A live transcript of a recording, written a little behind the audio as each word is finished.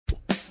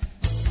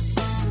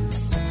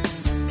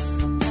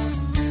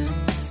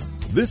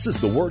This is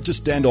the Word to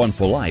Stand On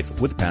for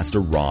Life with Pastor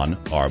Ron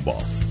Arbaugh.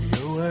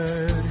 Your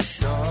word is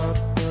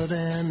sharper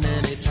than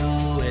any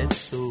two-edged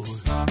sword,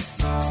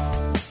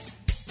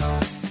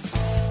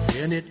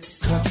 and it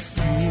cuts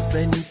deep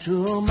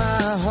into my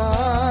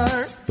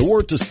heart. The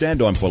Word to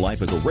Stand On for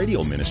Life is a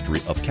radio ministry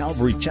of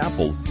Calvary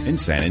Chapel in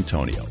San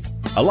Antonio.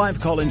 A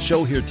live call-in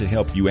show here to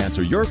help you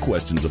answer your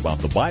questions about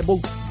the Bible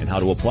and how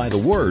to apply the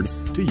Word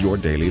to your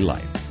daily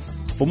life.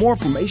 For more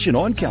information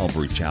on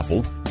Calvary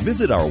Chapel,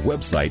 visit our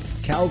website,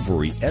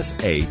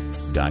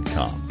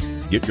 calvarysa.com.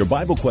 Get your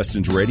Bible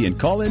questions ready and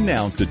call in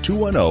now to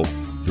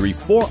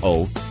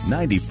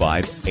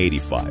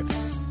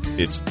 210-340-9585.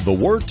 It's The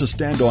Word to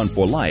Stand On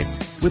for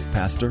Life with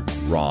Pastor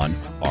Ron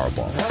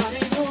Arbaugh.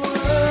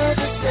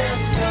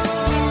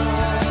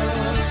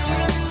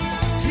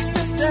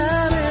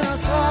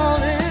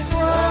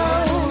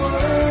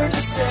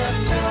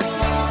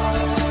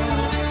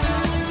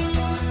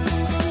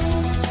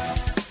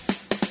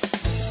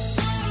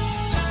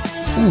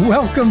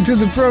 Welcome to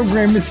the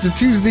program. It's the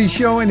Tuesday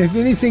show, and if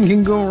anything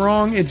can go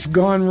wrong, it's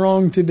gone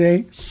wrong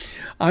today.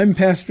 I'm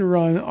Pastor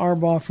Ron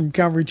Arbaugh from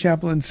Calvary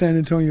Chapel in San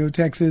Antonio,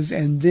 Texas,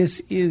 and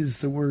this is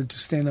the Word to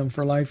Stand On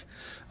for Life,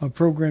 a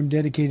program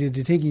dedicated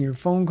to taking your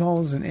phone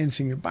calls and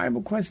answering your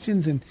Bible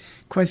questions and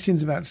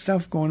questions about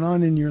stuff going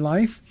on in your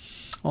life.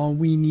 All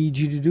we need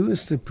you to do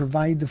is to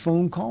provide the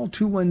phone call,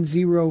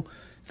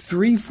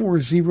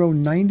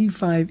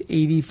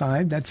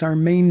 210-340-9585. That's our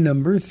main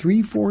number,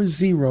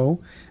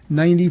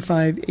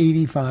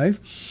 340-9585.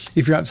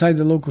 If you're outside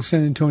the local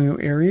San Antonio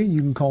area, you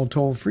can call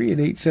toll-free at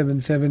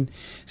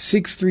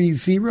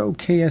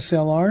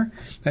 877-630-KSLR.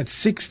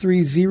 That's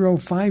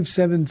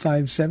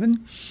 630-5757.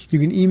 You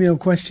can email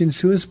questions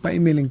to us by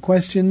emailing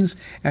questions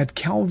at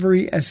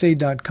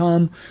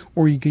calvarysa.com,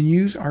 or you can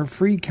use our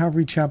free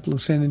Calvary Chapel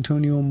of San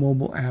Antonio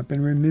mobile app.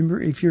 And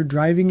remember, if you're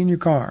driving in your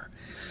car,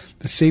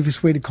 the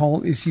safest way to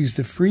call is use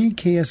the free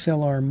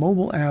KSLR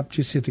mobile app.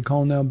 Just hit the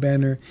Call Now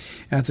banner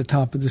at the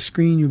top of the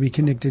screen. You'll be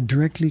connected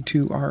directly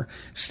to our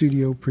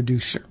studio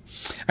producer.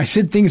 I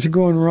said things are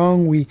going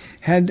wrong. We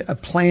had a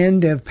plan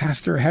to have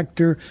Pastor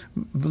Hector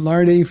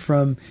Velarde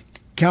from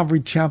Calvary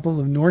Chapel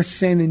of North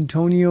San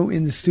Antonio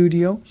in the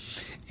studio,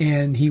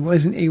 and he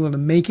wasn't able to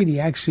make it.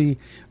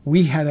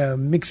 We had a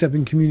mix-up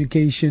in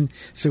communication,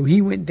 so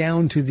he went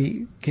down to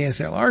the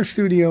KSLR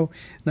studio,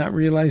 not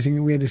realizing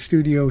that we had a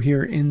studio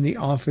here in the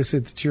office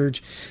at the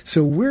church.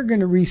 So we're going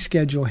to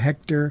reschedule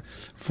Hector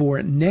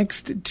for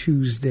next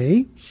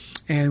Tuesday,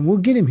 and we'll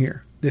get him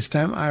here this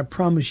time. I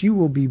promise you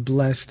will be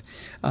blessed.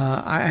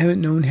 I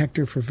haven't known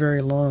Hector for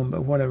very long,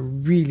 but what a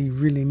really,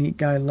 really neat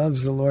guy.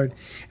 Loves the Lord.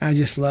 And I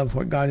just love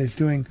what God is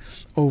doing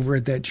over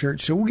at that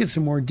church. So we'll get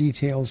some more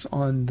details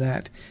on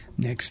that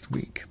next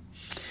week.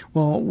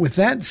 Well, with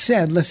that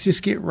said, let's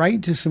just get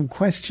right to some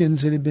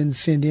questions that have been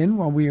sent in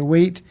while we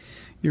await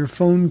your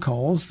phone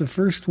calls. The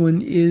first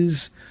one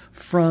is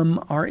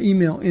from our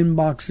email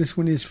inbox. This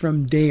one is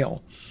from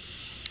Dale.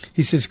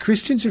 He says,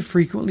 Christians are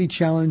frequently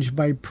challenged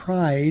by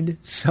pride,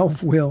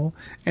 self-will,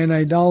 and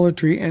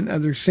idolatry and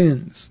other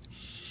sins.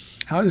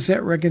 How does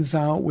that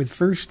reconcile with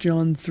 1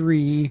 John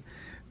 3,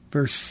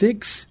 verse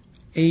 6,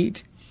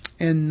 8,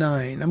 and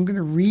 9? I'm going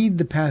to read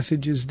the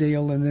passages,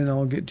 Dale, and then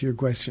I'll get to your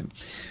question.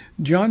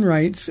 John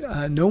writes,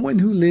 no one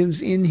who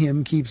lives in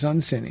him keeps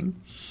on sinning.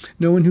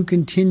 No one who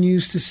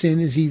continues to sin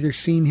has either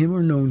seen him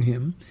or known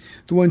him.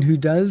 The one who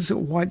does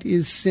what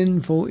is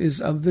sinful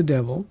is of the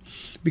devil,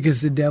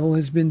 because the devil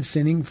has been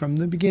sinning from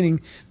the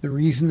beginning. The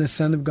reason the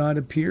Son of God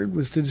appeared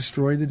was to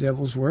destroy the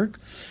devil's work.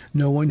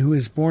 No one who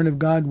is born of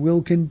God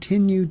will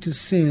continue to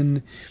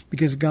sin,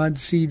 because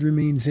God's seed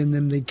remains in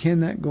them. They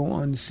cannot go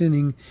on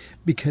sinning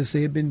because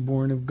they have been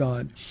born of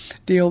God.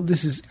 Dale,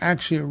 this is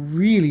actually a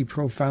really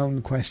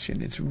profound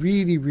question. It's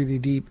really, really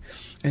deep,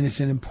 and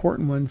it's an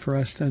important one for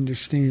us to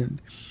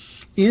understand.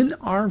 In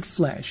our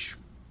flesh,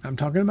 I'm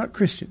talking about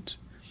Christians,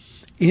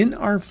 in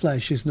our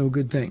flesh is no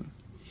good thing.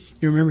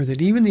 You remember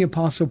that even the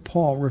Apostle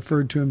Paul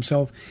referred to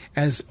himself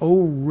as,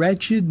 "O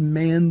wretched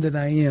man that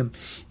I am."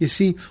 You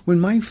see, when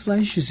my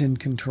flesh is in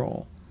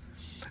control,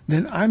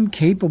 then I'm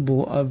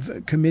capable of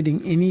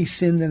committing any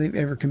sin that I've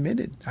ever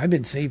committed. I've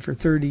been saved for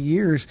 30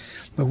 years,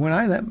 but when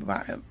I let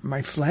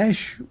my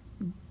flesh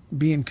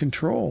be in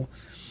control,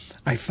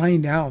 I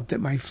find out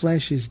that my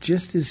flesh is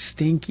just as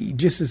stinky,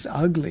 just as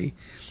ugly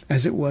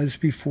as it was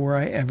before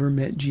I ever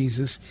met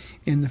Jesus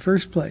in the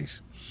first place.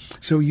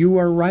 So you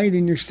are right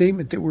in your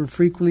statement that we're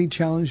frequently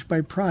challenged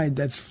by pride.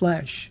 That's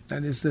flesh.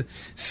 That is the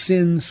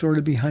sin sort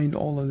of behind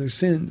all other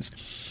sins.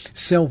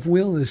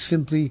 Self-will is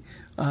simply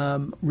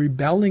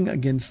rebelling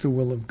against the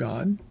will of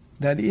God.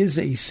 That is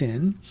a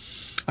sin.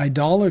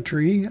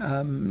 Idolatry,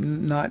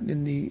 not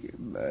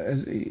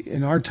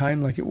in our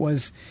time like it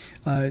was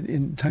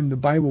in the time the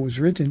Bible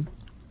was written,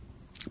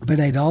 but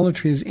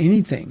idolatry is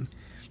anything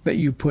that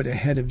you put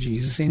ahead of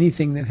Jesus,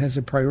 anything that has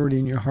a priority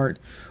in your heart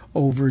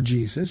over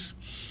Jesus.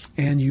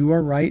 And you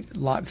are right,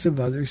 lots of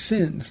other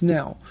sins.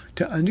 Now,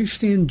 to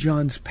understand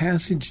John's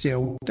passage there,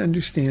 we have to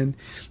understand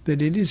that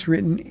it is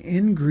written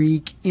in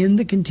Greek in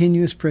the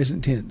continuous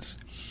present tense.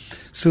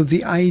 So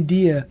the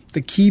idea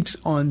that keeps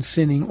on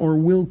sinning or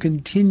will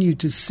continue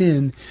to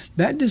sin,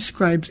 that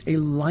describes a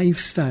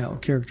lifestyle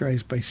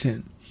characterized by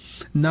sin.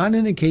 Not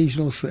an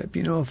occasional slip.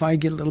 You know, if I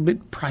get a little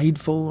bit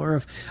prideful, or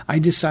if I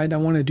decide I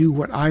want to do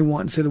what I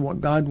want instead of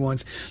what God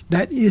wants,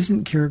 that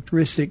isn't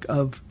characteristic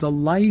of the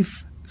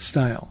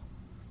lifestyle.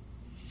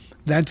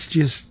 That's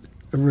just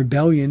a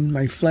rebellion,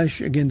 my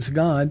flesh against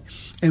God,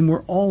 and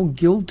we're all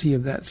guilty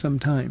of that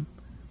sometime.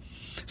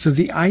 So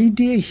the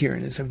idea here,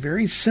 and it's a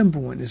very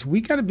simple one, is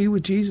we got to be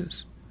with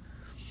Jesus.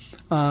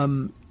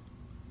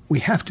 We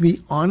have to be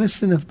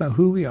honest enough about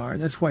who we are.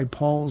 That's why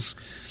Paul's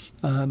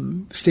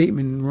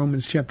statement in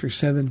Romans chapter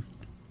 7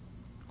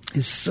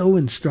 is so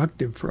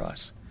instructive for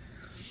us.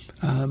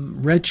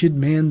 Wretched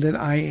man that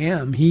I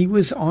am. He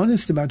was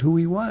honest about who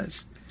he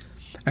was.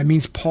 That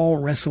means Paul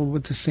wrestled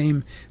with the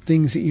same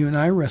things that you and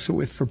I wrestle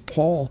with. For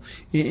Paul,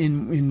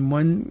 in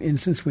one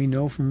instance, we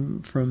know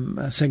from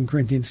 2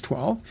 Corinthians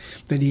 12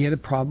 that he had a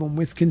problem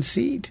with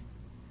conceit.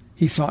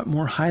 He thought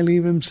more highly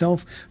of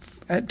himself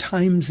at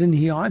times than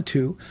he ought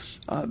to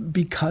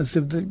because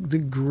of the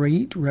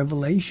great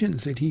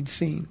revelations that he'd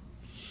seen.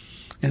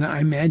 And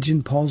I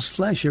imagine Paul's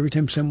flesh, every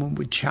time someone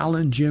would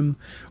challenge him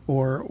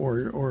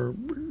or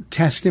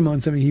test him on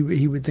something,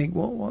 he would think,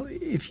 well,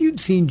 if you'd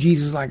seen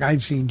Jesus like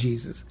I've seen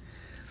Jesus.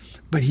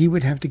 But he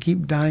would have to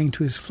keep dying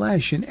to his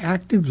flesh, and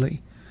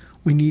actively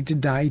we need to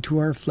die to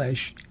our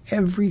flesh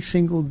every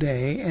single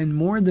day. And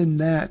more than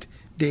that,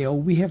 Dale,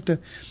 we have to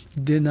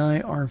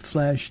deny our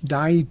flesh,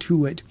 die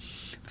to it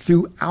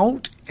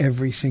throughout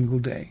every single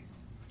day.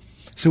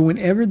 So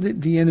whenever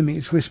the enemy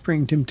is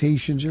whispering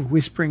temptations or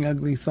whispering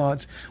ugly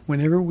thoughts,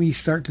 whenever we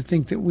start to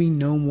think that we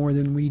know more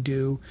than we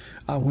do,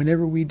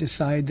 whenever we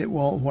decide that,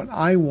 well, what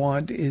I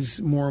want is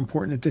more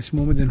important at this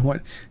moment than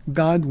what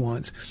God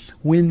wants,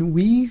 when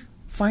we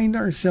find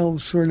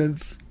ourselves sort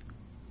of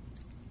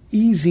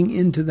easing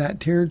into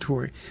that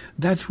territory,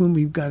 that's when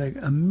we've got to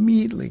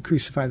immediately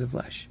crucify the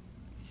flesh.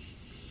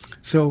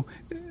 So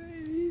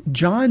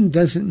John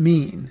doesn't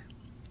mean,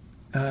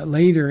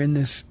 later in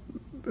this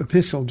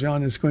epistle,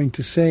 John is going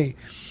to say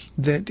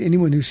that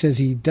anyone who says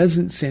he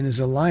doesn't sin is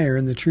a liar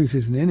and the truth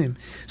isn't in him.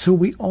 So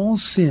we all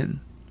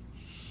sin.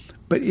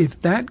 But if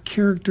that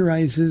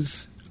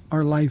characterizes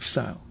our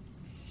lifestyle,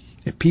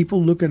 if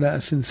people look at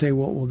us and say,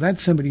 well,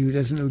 that's somebody who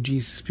doesn't know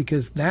Jesus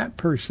because that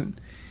person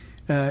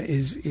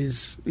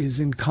is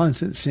in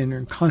constant sin or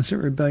in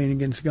constant rebellion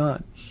against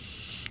God,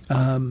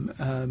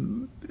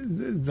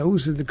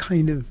 those are the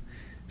kind of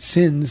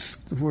sins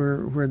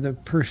where the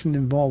person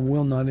involved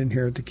will not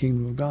inherit the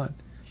kingdom of God.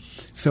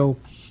 So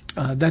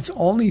that's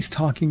all he's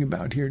talking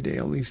about here,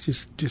 Dale.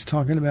 He's just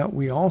talking about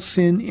we all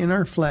sin in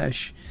our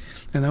flesh.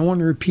 And I want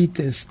to repeat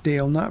this,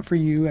 Dale, not for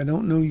you. I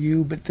don't know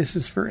you, but this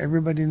is for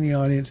everybody in the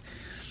audience.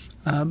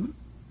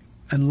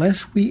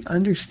 Unless we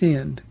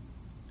understand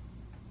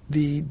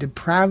the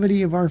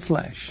depravity of our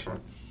flesh,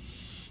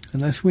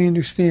 unless we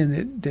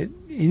understand that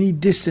any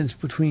distance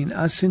between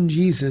us and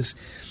Jesus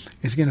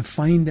is going to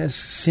find us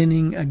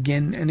sinning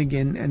again and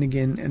again and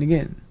again and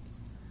again,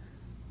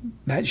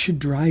 that should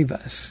drive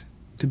us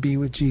to be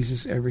with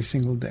Jesus every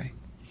single day.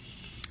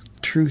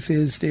 Truth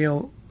is,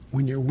 Dale,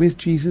 when you're with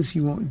Jesus,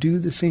 you won't do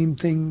the same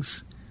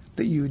things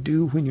that you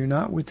do when you're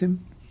not with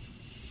him.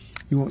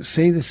 You won't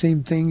say the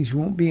same things. You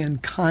won't be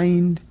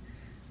unkind.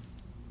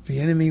 The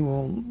enemy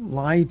will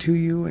lie to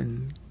you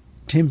and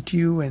tempt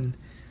you, and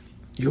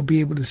you'll be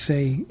able to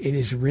say, it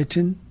is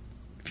written.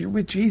 If you're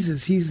with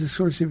Jesus, he's the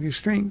source of your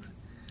strength.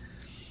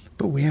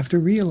 But we have to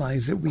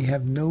realize that we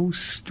have no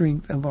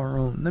strength of our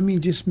own. Let me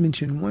just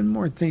mention one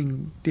more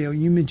thing, Dale.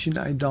 You mentioned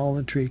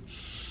idolatry.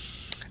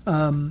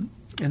 And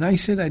I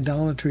said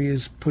idolatry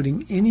is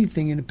putting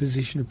anything in a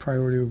position of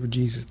priority over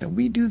Jesus. Now,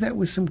 we do that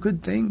with some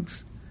good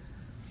things.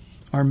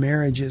 Our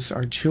marriages,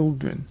 our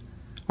children,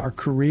 our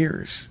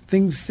careers,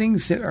 things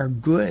that are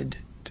good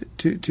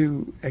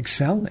to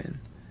excel in.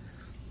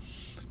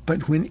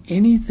 But when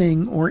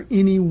anything or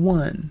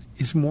anyone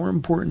is more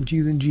important to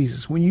you than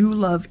Jesus, when you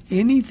love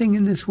anything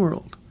in this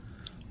world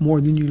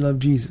more than you love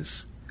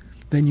Jesus,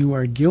 then you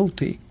are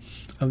guilty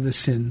of the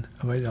sin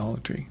of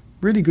idolatry.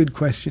 Really good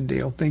question,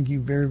 Dale. Thank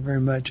you very, very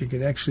much. I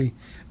could actually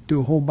do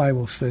a whole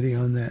Bible study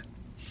on that.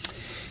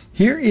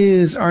 Here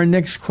is our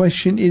next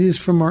question. It is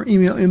from our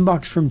email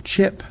inbox from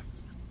Chip.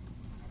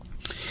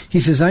 He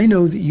says, I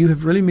know that you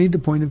have really made the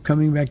point of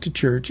coming back to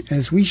church,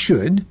 as we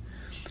should,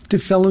 to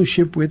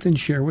fellowship with and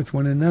share with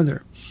one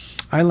another.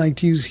 I like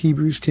to use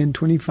Hebrews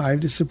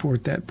 10:25 to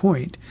support that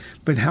point.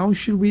 But how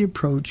should we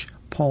approach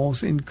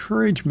Paul's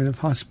encouragement of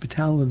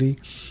hospitality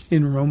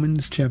in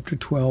Romans chapter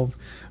 12,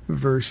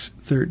 verse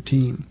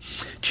 13?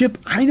 Chip,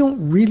 I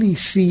don't really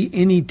see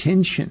any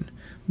tension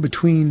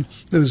between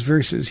those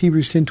verses.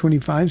 Hebrews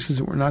 10:25 says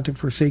that we're not to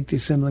forsake the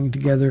assembling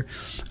together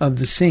of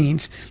the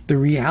saints. The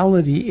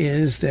reality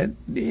is that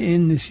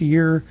in this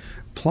year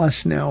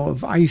plus now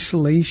of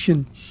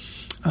isolation,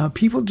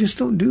 people just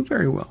don't do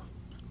very well.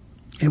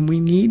 And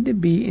we need to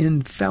be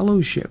in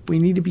fellowship. We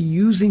need to be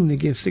using the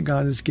gifts that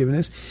God has given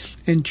us.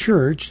 And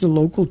church, the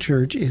local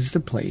church, is the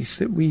place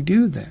that we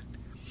do that.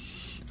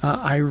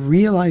 I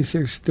realize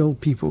there's still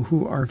people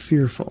who are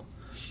fearful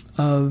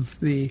of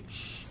the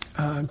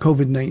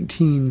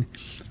COVID-19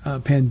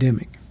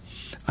 pandemic.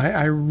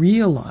 I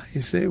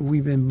realize that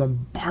we've been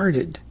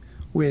bombarded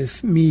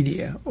with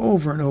media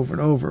over and over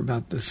and over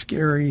about the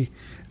scary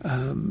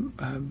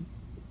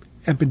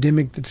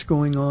epidemic that's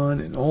going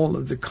on and all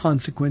of the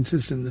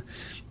consequences and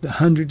the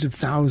hundreds of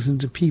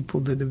thousands of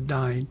people that have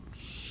died.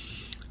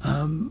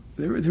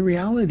 The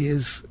reality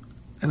is,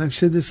 and I've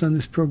said this on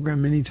this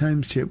program many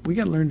times, Chip, we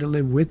got to learn to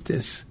live with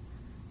this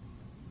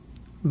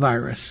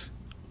virus.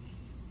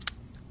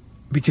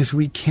 Because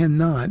we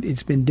cannot,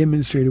 it's been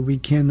demonstrated, we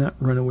cannot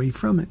run away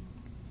from it.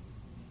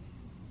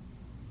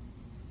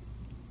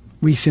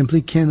 We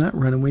simply cannot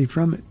run away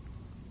from it.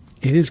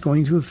 It is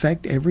going to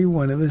affect every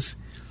one of us,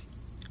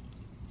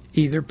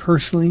 either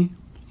personally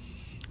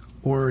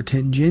or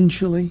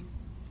tangentially,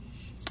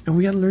 and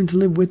we got to learn to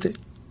live with it.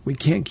 We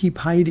can't keep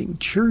hiding.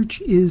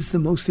 Church is the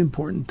most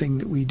important thing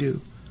that we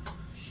do.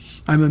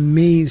 I'm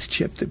amazed,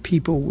 Chip, that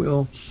people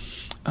will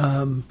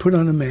put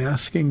on a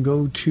mask and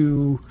go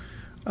to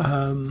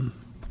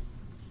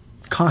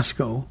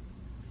Costco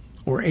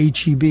or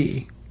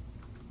H-E-B,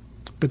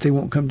 but they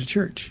won't come to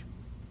church.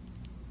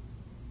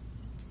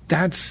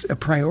 That's a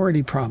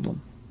priority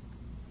problem.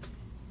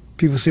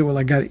 People say, well,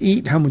 I got to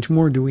eat. How much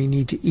more do we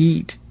need to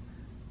eat?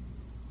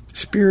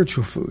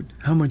 Spiritual food.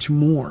 How much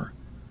more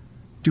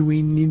do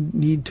we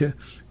need to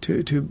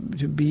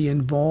be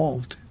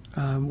involved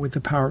with the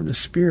power of the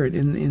Spirit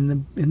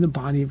in the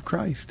body of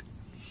Christ?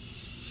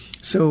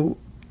 So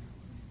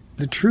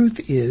the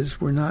truth is,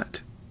 we're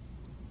not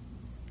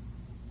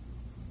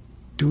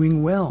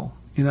doing well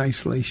in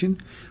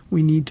isolation.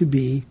 We need to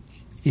be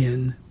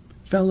in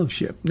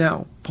fellowship.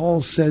 Now,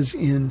 Paul says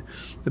in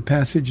the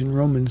passage in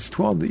Romans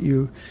 12 that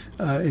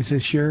it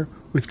says, share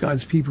with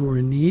God's people who are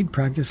in need,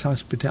 practice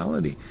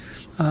hospitality.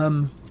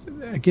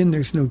 Again,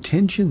 there's no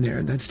tension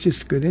there. That's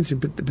just a good answer.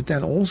 But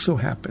that also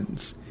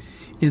happens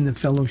in the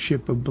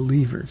fellowship of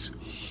believers.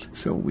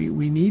 So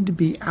we need to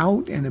be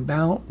out and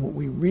about. What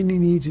we really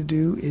need to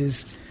do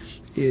is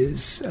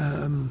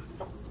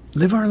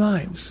live our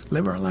lives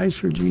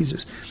for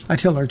Jesus. I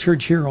tell our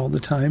church here all the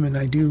time, and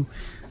I do,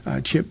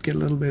 Chip, get a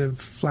little bit of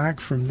flack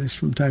from this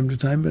from time to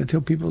time, but I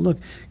tell people, look,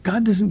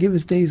 God doesn't give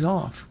us days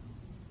off.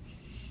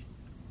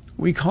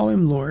 We call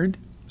him Lord.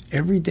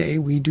 Every day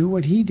we do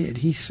what he did.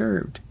 He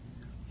served.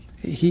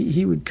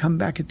 He would come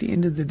back at the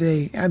end of the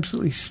day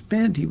absolutely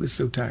spent. He was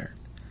so tired.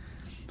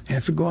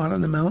 Have to go out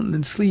on the mountain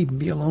and sleep and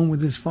be alone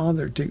with his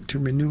Father to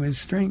renew his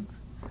strength.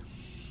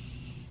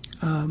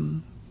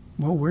 I'm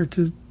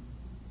going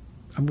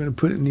to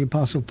put it in the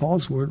Apostle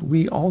Paul's word,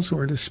 we also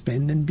are to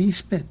spend and be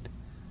spent.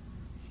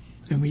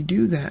 And we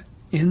do that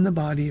in the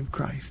body of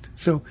Christ.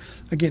 So,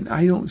 again,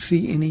 I don't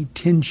see any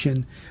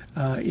tension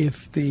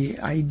if the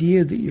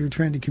idea that you're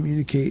trying to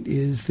communicate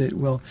is that,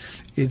 well,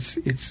 it's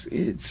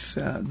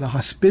the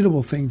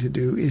hospitable thing to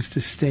do is to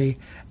stay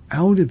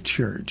out of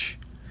church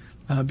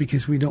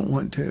because we don't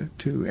want to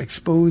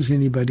expose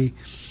anybody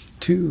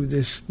to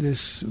this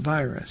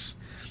virus.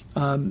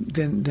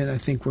 Then I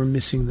think we're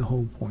missing the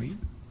whole point.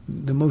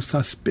 The most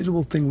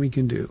hospitable thing we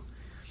can do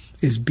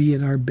is be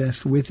at our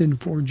best with and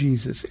for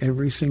Jesus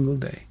every single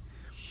day.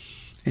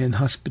 And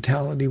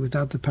hospitality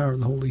without the power of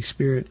the Holy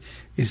Spirit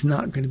is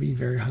not going to be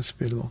very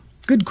hospitable.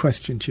 Good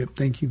question, Chip.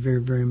 Thank you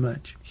very, very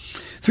much.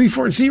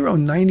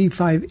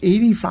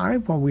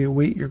 340-9585 while we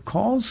await your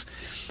calls.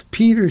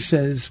 Peter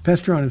says,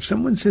 Pastor Ron, if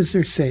someone says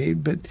they're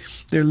saved, but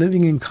they're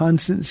living in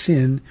constant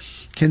sin,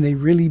 can they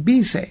really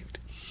be saved?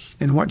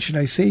 And what should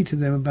I say to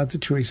them about the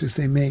choices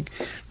they make?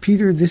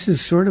 Peter, this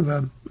is sort of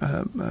a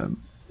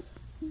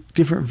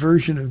different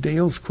version of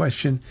Dale's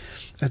question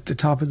at the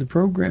top of the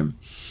program.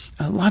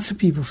 Lots of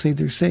people say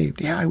they're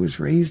saved. Yeah, I was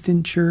raised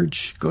in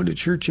church, go to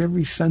church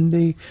every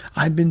Sunday.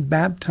 I've been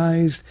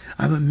baptized.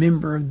 I'm a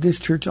member of this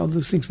church, all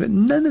those things. But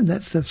none of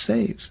that stuff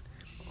saves.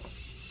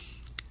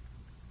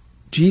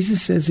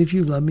 Jesus says, if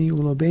you love me, you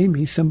will obey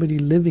me. Somebody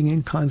living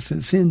in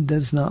constant sin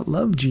does not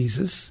love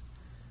Jesus.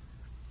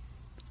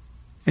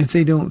 And if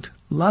they don't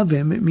love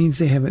him, it means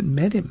they haven't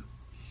met him.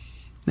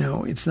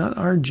 Now, it's not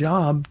our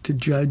job to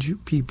judge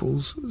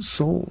people's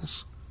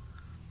souls.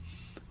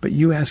 But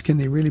you ask, can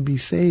they really be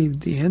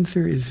saved? The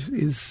answer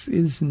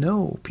is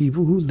no.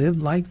 People who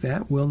live like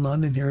that will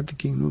not inherit the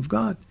kingdom of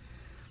God.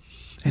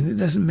 And it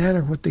doesn't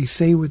matter what they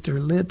say with their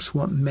lips.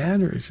 What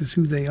matters is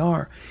who they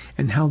are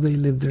and how they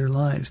live their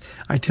lives.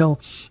 I tell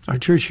our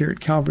church here at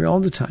Calvary all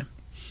the time,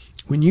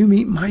 when you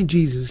meet my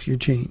Jesus, you're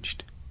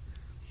changed.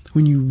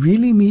 When you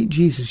really meet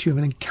Jesus, you have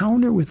an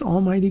encounter with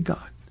Almighty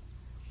God.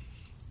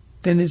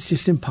 Then it's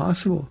just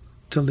impossible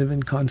to live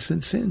in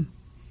constant sin.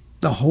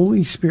 The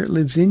Holy Spirit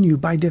lives in you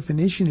by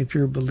definition if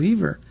you're a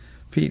believer,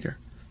 Peter.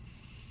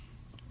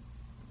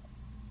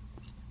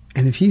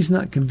 And if he's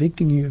not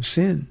convicting you of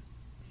sin,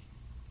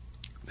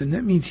 then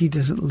that means he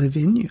doesn't live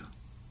in you.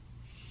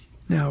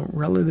 Now,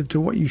 relative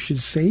to what you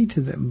should say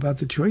to them about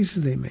the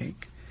choices they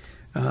make,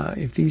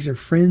 if these are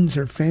friends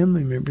or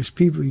family members,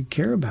 people you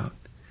care about,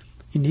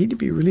 you need to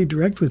be really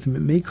direct with them.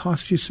 It may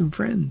cost you some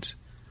friends.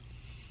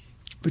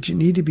 But you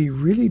need to be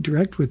really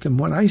direct with them.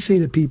 What I say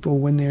to people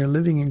when they're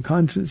living in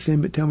constant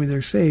sin but tell me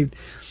they're saved,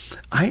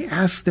 I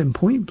ask them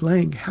point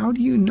blank, how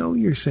do you know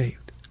you're saved?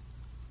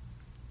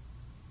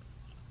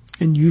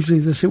 And usually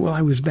they'll say, well,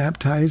 I was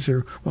baptized,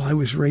 or, well, I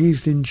was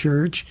raised in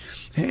church.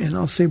 And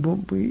I'll say,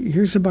 well,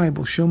 here's the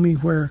Bible. Show me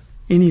where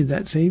any of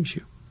that saves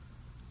you.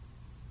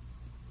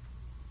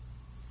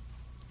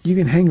 You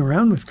can hang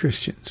around with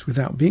Christians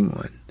without being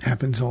one. It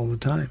happens all the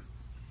time.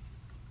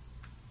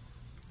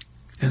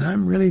 And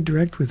I'm really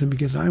direct with them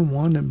because I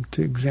want them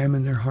to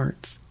examine their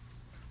hearts.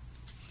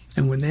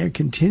 And when they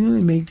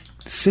continually make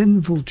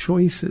sinful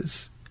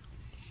choices,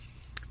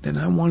 then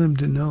I want them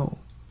to know.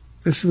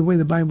 This is the way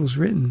the Bible's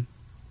written,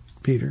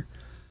 Peter.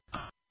 I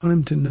want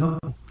them to know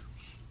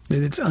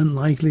that it's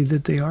unlikely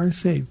that they are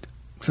saved.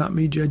 It's not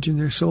me judging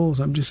their souls.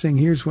 I'm just saying,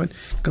 here's what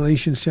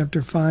Galatians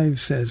chapter 5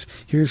 says.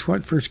 Here's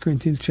what 1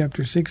 Corinthians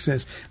chapter 6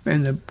 says.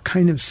 And the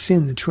kind of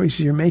sin, the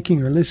choices you're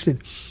making are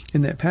listed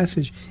in that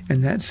passage.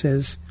 And that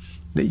says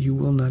that you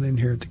will not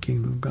inherit the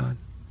kingdom of God.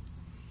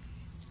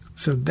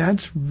 So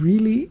that's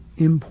really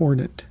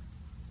important.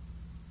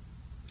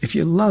 If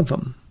you love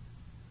them,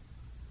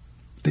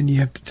 then you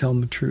have to tell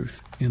them the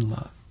truth in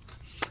love.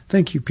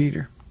 Thank you,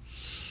 Peter.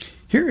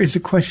 Here is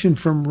a question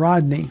from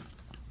Rodney.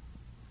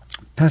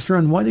 Pastor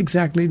Ron, what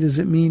exactly does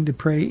it mean to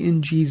pray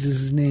in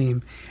Jesus'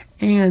 name?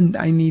 And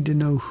I need to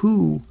know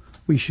who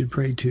we should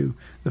pray to,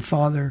 the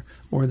Father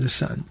or the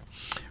Son.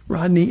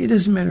 Rodney, it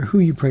doesn't matter who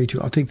you pray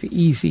to. I'll take the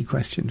easy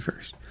question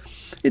first.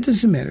 It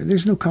doesn't matter.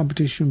 There's no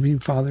competition between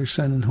Father,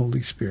 Son, and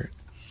Holy Spirit.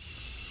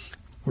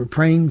 We're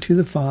praying to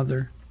the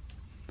Father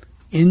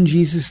in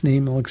Jesus'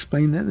 name. I'll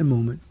explain that in a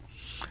moment.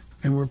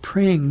 And we're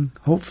praying,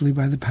 hopefully,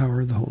 by the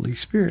power of the Holy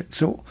Spirit.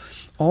 So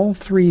all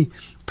three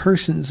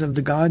persons of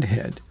the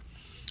Godhead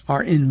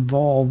are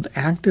involved,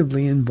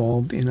 actively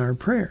involved in our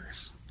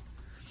prayers.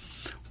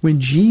 When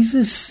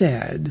Jesus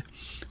said,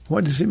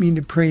 what does it mean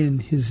to pray in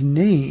his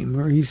name?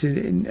 Or he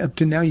said, up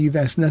to now you've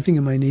asked nothing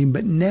in my name,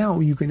 but now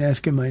you can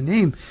ask in my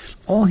name.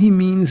 All he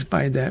means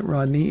by that,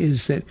 Rodney,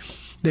 is that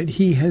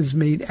he has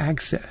made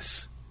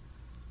access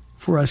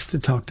for us to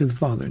talk to the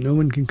Father. No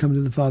one can come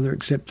to the Father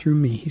except through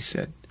me, he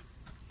said.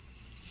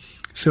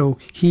 So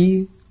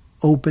he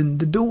opened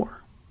the door.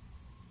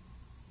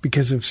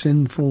 Because of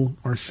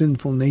our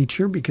sinful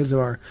nature, because of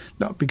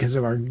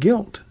our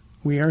guilt.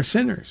 We are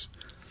sinners.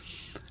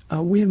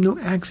 We have no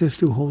access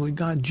to a holy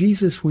God.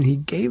 Jesus, when he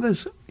gave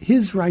us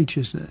his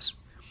righteousness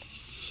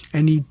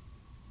and he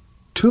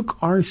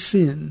took our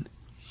sin,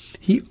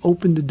 he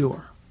opened the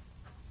door.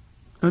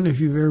 I don't know if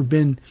you've ever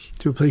been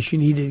to a place you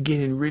needed to get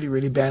in really,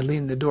 really badly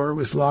and the door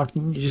was locked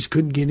and you just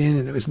couldn't get in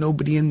and there was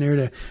nobody in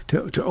there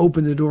to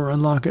open the door,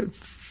 unlock it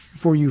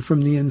for you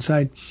from the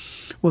inside.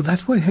 Well,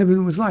 that's what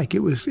heaven was like. It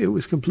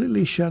was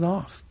completely shut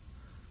off.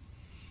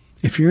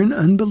 If you're an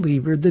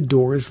unbeliever, the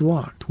door is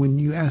locked. When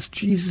you ask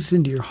Jesus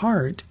into your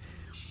heart,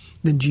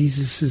 then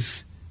Jesus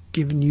has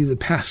given you the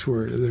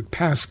password or the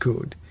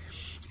passcode,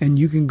 and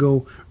you can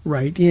go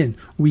right in.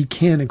 We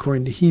can,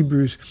 according to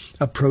Hebrews,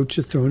 approach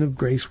the throne of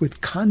grace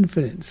with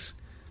confidence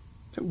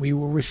that we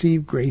will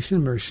receive grace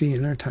and mercy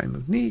in our time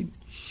of need.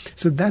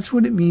 So that's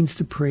what it means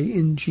to pray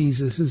in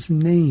Jesus'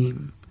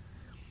 name.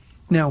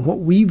 Now, what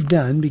we've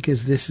done,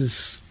 because this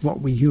is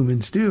what we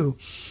humans do,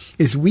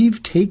 is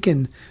we've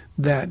taken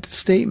that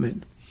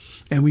statement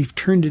and we've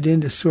turned it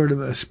into sort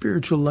of a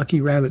spiritual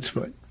lucky rabbit's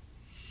foot.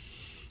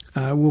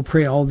 We'll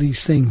pray all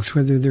these things,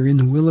 whether they're in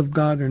the will of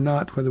God or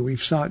not, whether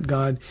we've sought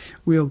God.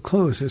 We'll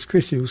close as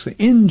Christians. We'll say,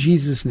 in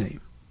Jesus'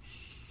 name.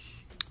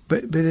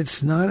 But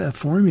it's not a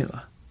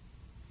formula.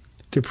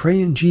 To pray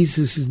in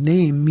Jesus'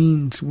 name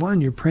means, one,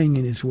 you're praying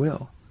in his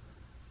will.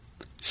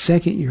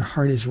 Second, your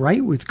heart is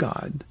right with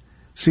God.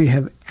 So you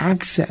have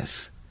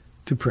access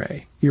to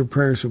pray. Your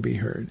prayers will be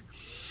heard.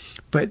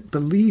 But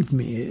believe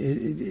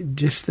me,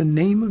 just the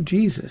name of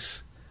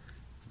Jesus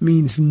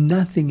means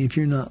nothing if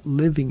you're not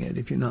living it,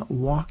 if you're not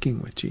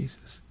walking with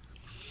Jesus.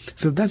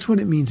 So that's what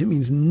it means. It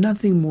means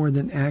nothing more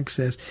than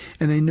access.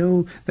 And I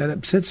know that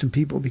upsets some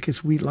people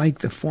because we like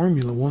the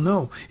formula. Well,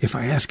 no, if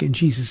I ask in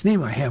Jesus'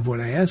 name, I have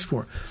what I ask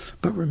for.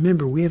 But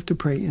remember, we have to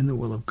pray in the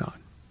will of God.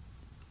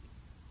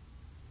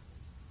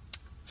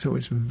 So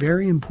it's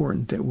very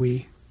important that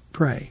we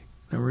pray.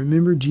 Now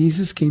remember,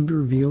 Jesus came to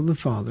reveal the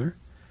Father.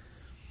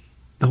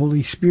 The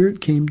Holy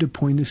Spirit came to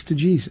point us to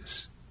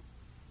Jesus.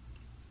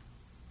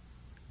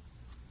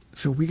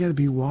 So we got to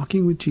be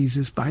walking with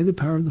Jesus by the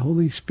power of the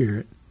Holy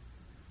Spirit.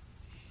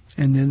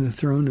 And then the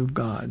throne of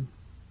God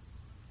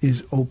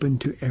is open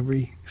to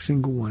every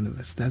single one of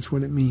us. That's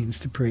what it means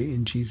to pray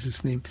in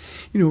Jesus' name.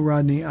 You know,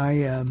 Rodney,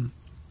 I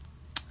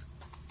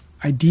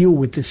deal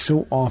with this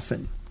so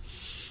often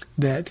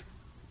that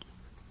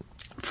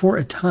for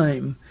a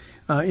time,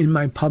 in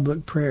my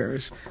public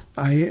prayers,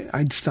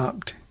 I'd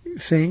stopped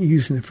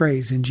using the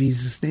phrase in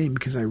Jesus' name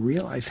because I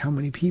realized how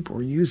many people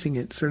are using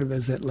it sort of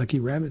as that lucky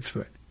rabbit's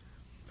foot.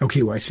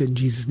 Okay, well, I said in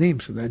Jesus' name,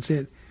 so that's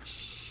it.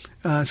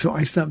 So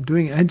I stopped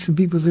doing it. I had some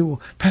people say,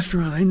 well, Pastor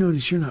Ron, I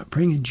noticed you're not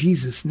praying in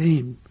Jesus'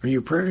 name. Are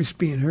your prayers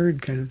being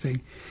heard kind of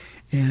thing?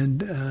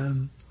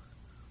 And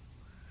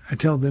I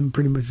tell them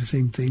pretty much the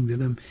same thing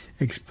that I'm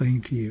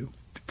explaining to you.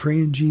 To pray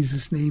in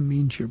Jesus' name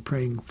means you're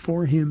praying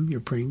for him, you're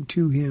praying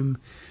to him,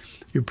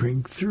 you're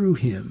praying through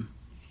him.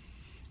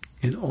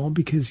 And all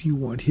because you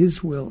want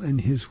his will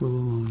and his will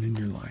alone in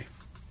your life.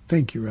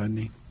 Thank you,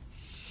 Rodney.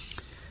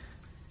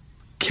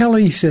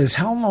 Kelly says,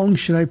 how long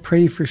should I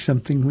pray for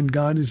something when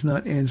God is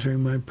not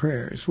answering my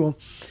prayers? Well,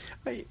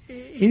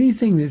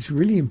 anything that's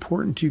really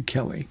important to you,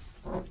 Kelly,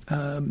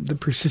 the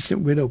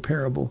persistent widow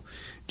parable,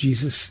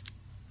 Jesus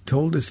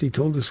told us, he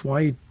told us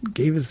why he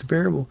gave us the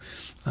parable,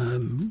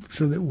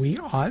 so that we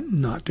ought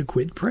not to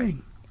quit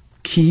praying.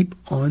 Keep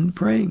on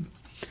praying.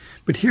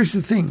 But here's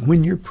the thing,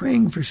 when you're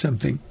praying for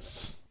something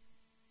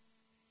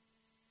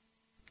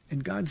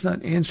and God's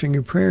not answering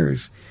your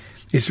prayers,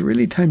 it's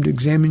really time to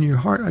examine your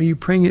heart. Are you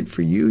praying it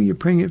for you? You're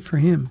praying it for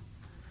him.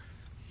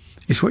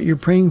 It's what you're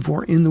praying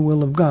for in the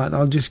will of God.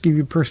 I'll just give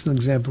you a personal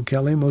example,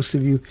 Kelly. Most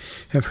of you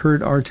have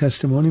heard our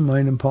testimony,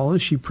 mine and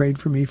Paula's. She prayed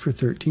for me for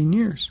 13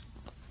 years.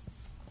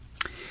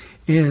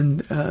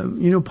 And,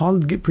 Paula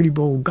would get pretty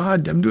bold.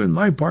 God, I'm doing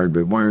my part,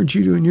 but why aren't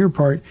you doing your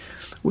part?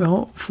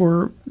 Well,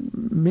 for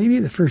maybe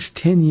the first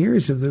 10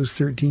 years of those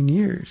 13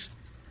 years,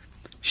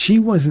 she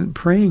wasn't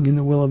praying in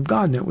the will of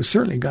God. And it was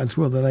certainly God's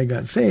will that I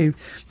got saved.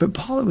 But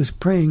Paula was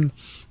praying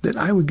that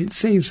I would get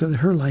saved so that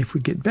her life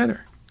would get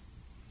better.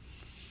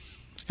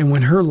 And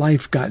when her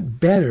life got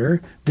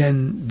better,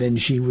 then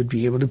she would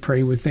be able to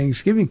pray with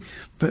thanksgiving.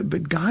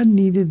 But God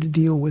needed to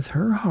deal with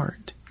her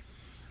heart.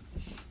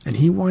 And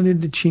he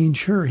wanted to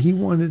change her. He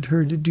wanted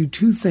her to do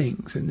two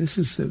things. And this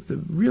is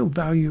the real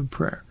value of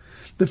prayer.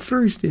 The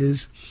first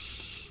is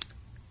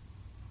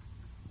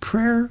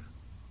prayer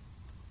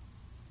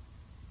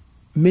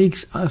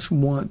makes us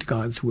want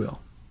God's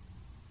will.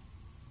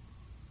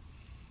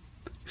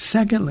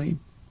 Secondly,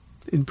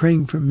 in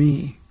praying for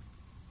me,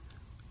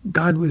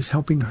 God was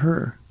helping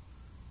her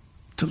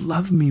to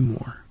love me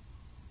more.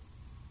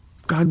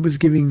 God was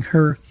giving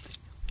her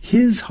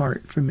his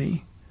heart for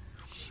me.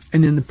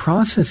 And in the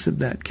process of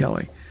that,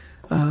 Kelly,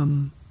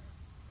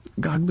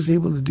 God was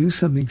able to do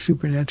something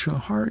supernatural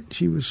in her heart.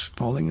 She was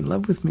falling in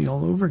love with me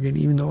all over again,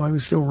 even though I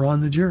was still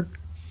Ron the jerk.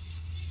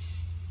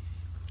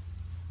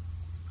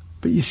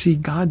 But you see,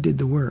 God did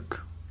the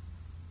work.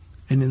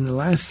 And in the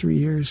last 3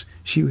 years,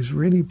 she was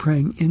really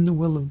praying in the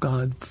will of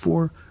God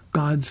for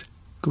God's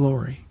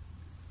glory.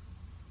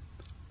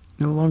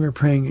 No longer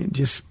praying it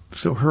just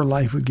so her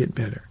life would get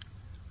better.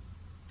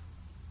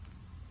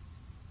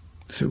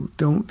 So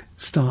don't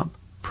stop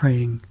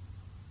praying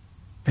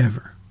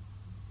ever.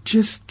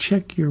 Just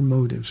check your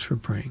motives for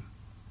praying.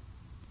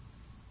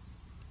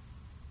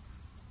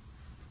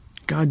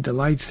 God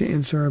delights to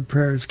answer our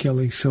prayers,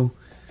 Kelly, so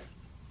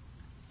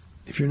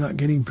if you're not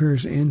getting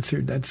prayers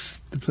answered, that's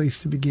the place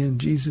to begin.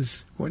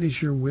 Jesus, what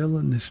is your will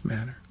in this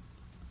matter?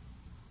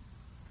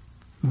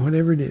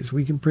 Whatever it is,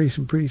 we can pray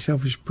some pretty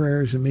selfish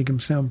prayers and make them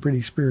sound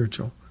pretty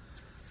spiritual.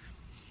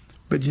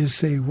 But just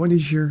say, what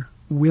is your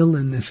will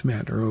in this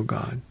matter, oh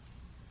God?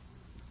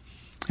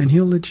 And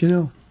he'll let you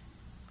know.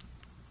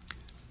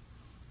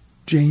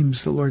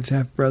 James, the Lord's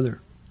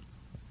half-brother,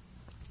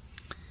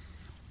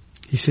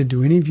 he said,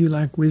 do any of you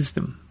lack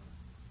wisdom?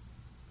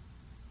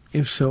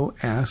 If so,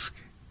 ask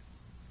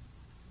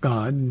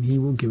God, and he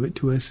will give it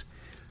to us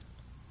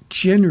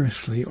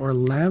generously or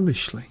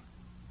lavishly.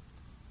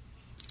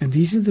 And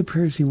these are the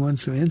prayers he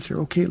wants to answer.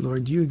 Okay,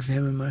 Lord, you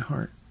examine my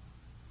heart.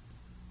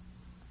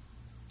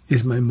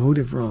 Is my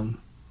motive wrong?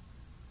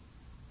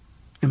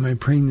 Am I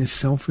praying this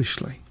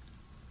selfishly?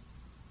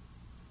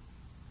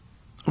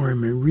 Or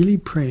am I really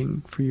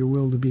praying for your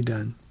will to be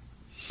done?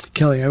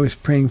 Kelly, I was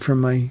praying for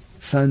my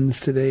sons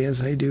today,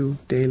 as I do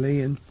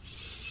daily, and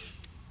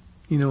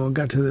I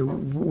got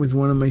with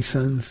one of my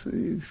sons.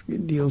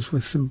 It deals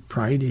with some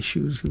pride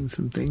issues and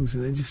some things,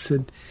 and I just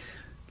said,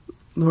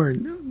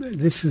 Lord,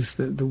 this is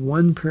the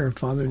one prayer a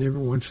father never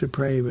wants to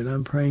pray, but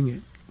I'm praying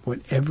it,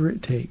 whatever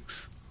it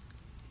takes,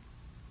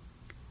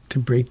 to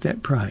break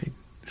that pride.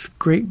 It's a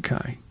great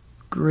guy,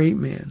 great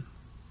man.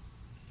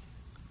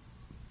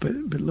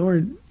 But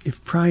Lord,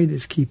 if pride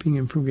is keeping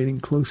him from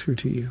getting closer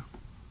to you,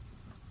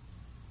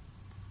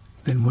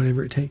 then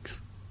whatever it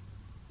takes.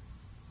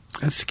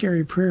 That's a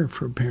scary prayer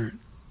for a parent.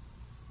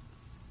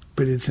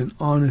 But it's an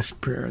honest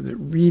prayer that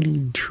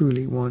really,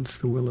 truly wants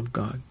the will of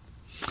God.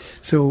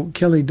 So,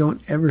 Kelly,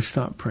 don't ever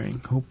stop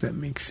praying. Hope that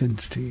makes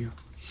sense to you.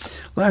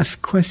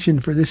 Last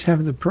question for this half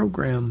of the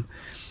program.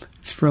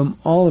 It's from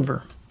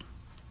Oliver.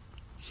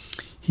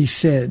 He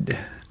said,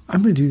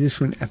 I'm going to do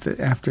this one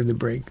after the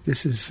break.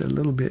 This is a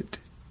little bit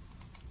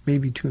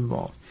maybe too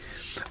involved.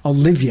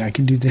 Olivia, I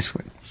can do this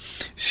one.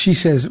 She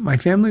says, my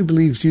family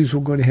believes Jews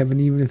will go to heaven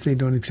even if they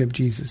don't accept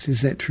Jesus.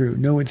 Is that true?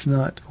 No, it's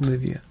not,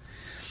 Olivia.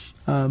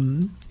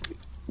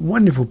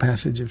 Wonderful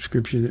passage of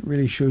Scripture that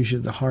really shows you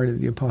the heart of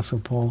the Apostle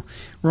Paul.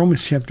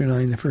 Romans chapter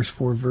 9, the first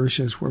 4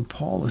 verses, where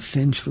Paul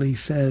essentially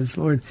says,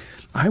 Lord,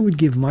 I would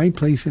give my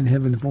place in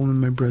heaven if only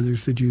my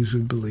brothers, the Jews,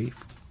 would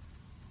believe.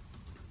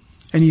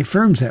 And he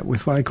affirms that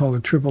with what I call a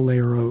triple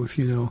layer oath.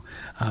 The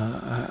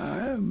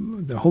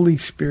Holy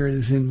Spirit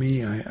is in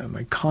me.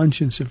 My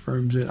conscience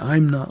affirms it.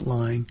 I'm not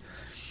lying.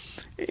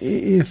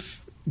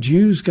 if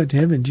Jews got to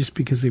heaven just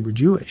because they were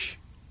Jewish,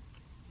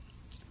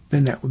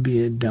 then that would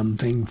be a dumb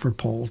thing for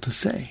Paul to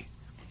say.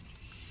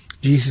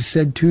 Jesus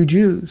said to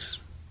Jews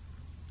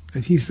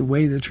that he's the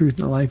way, the truth,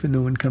 and the life, and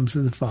no one comes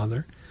to the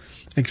Father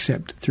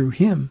except through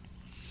him.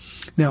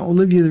 Now,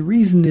 Olivia, the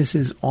reason this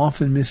is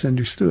often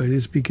misunderstood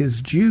is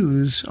because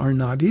Jews are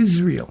not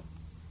Israel.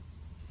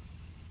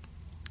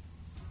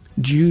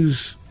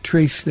 Jews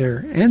trace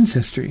their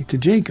ancestry to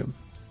Jacob,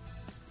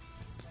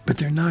 but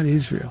they're not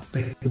Israel.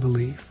 They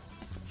believe.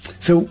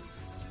 So,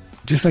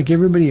 just like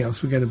everybody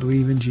else, we got to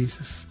believe in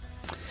Jesus.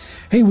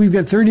 Hey, we've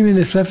got 30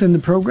 minutes left in the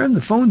program.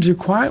 The phones are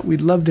quiet. We'd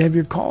love to have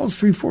your calls,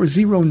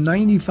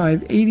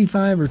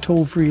 340-9585 or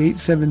toll-free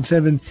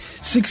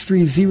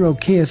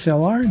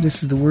 877-630-KSLR.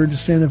 This is the Word to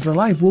Stand Up for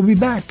Life. We'll be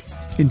back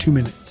in 2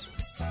 minutes.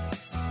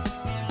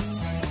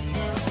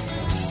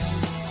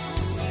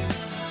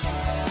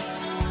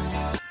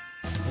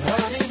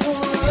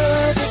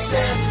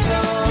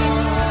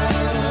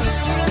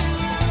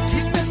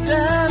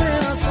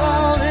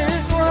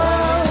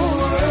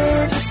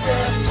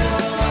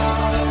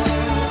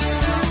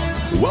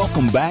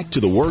 Welcome back to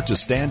the Word to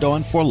Stand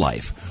On for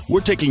Life.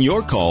 We're taking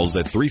your calls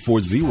at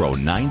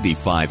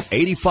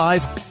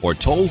 340-9585 or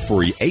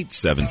toll-free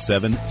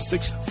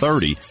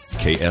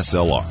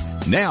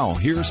 877-630-KSLR. Now,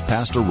 here's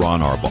Pastor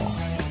Ron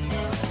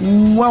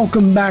Arbaugh.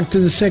 Welcome back to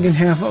the second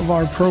half of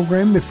our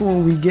program. Before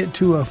we get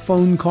to a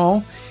phone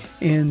call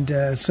and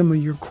some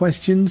of your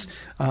questions,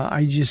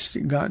 I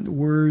just got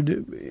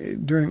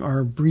word during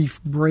our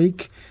brief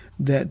break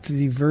that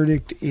the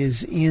verdict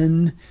is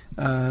in.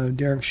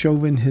 Derek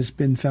Chauvin has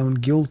been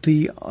found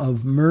guilty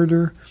of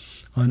murder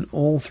on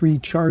all 3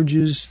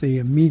 charges. They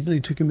immediately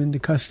took him into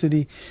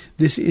custody.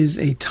 This is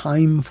a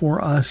time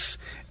for us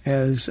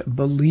as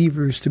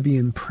believers to be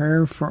in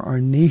prayer for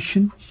our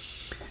nation,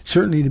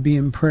 certainly to be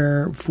in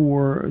prayer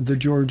for the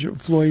George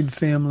Floyd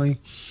family,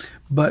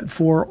 but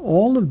for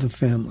all of the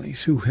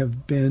families who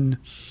have been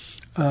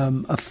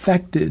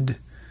affected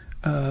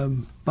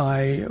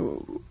by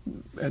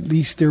at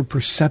least their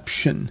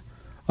perception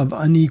of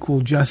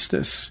unequal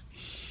justice.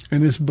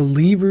 And as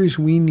believers,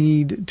 we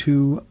need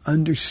to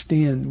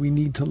understand. We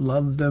need to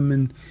love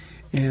them,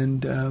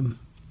 and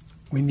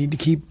we need to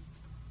keep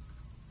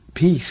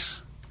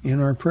peace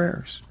in our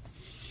prayers.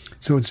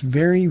 So it's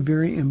very,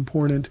 very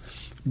important.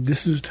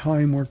 This is a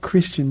time where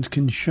Christians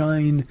can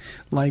shine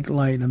like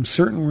light. I'm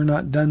certain we're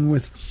not done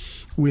with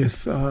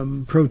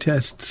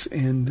protests,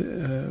 and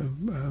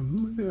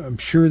I'm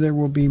sure there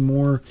will be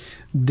more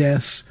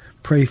deaths.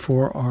 Pray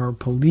for our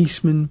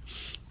policemen.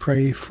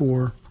 Pray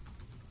for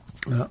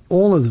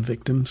all of the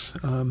victims,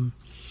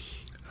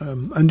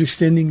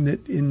 understanding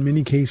that in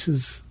many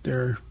cases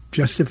they're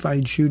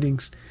justified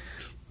shootings,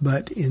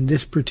 but in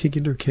this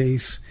particular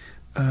case,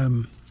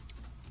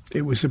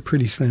 it was a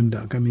pretty slam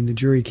dunk. I mean, the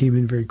jury came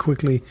in very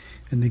quickly,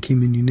 and they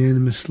came in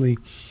unanimously.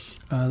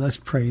 Let's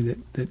pray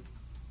that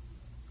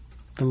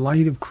the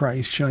light of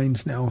Christ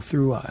shines now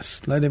through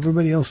us. Let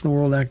everybody else in the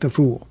world act a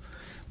fool,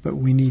 but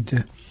we need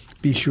to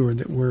be sure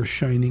that we're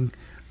shining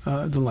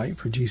the light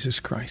for Jesus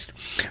Christ.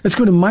 Let's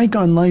go to Mike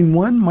on line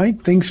 1.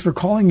 Mike, thanks for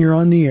calling. You're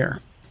on the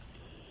air.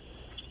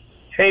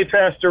 Hey,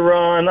 Pastor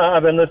Ron.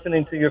 I've been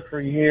listening to you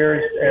for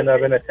years, and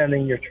I've been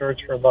attending your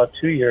church for about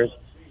 2 years.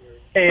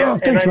 Hey,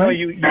 thanks, and I know Mike.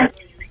 you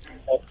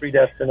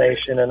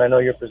predestination, and I know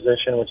your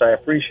position, which I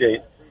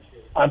appreciate.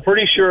 I'm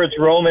pretty sure it's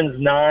Romans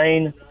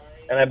 9,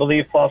 and I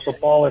believe Apostle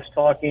Paul is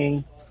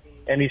talking,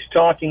 and he's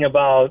talking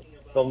about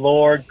the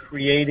Lord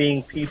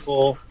creating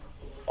people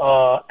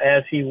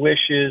as he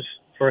wishes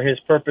for his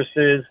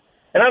purposes.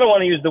 And I don't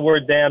want to use the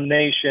word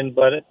damnation,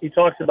 but he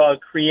talks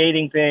about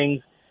creating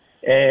things,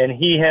 and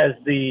he has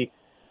the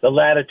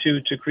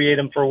latitude to create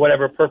them for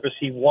whatever purpose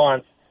he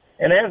wants.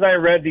 And as I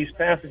read these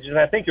passages, and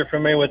I think you're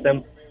familiar with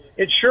them,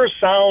 it sure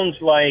sounds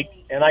like,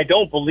 and I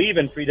don't believe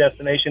in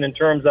predestination in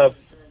terms of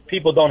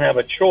people don't have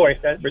a choice.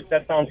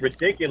 That sounds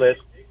ridiculous.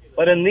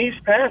 But in these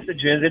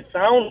passages, it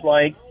sounds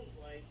like,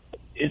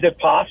 is it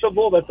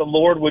possible that the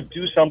Lord would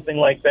do something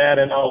like that?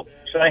 And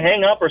should I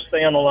hang up or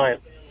stay on the line?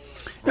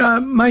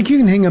 Mike, you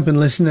can hang up and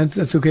listen.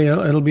 That's okay.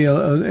 It'll be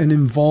an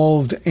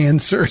involved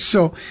answer.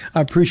 So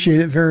I appreciate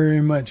it very,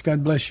 very much.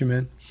 God bless you,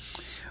 man.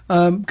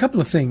 A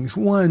couple of things.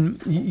 One,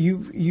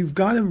 you've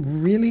got to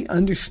really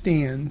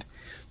understand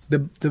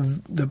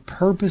the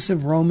purpose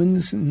of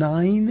Romans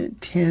 9,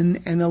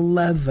 10, and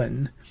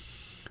 11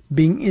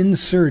 being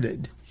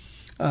inserted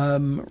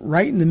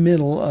right in the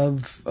middle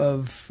of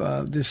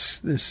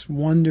this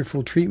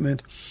wonderful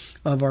treatment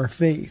of our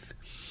faith.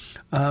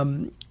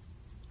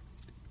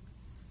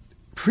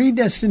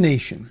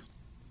 Predestination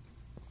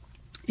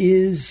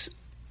is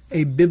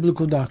a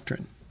biblical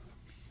doctrine.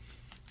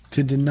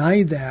 To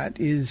deny that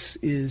is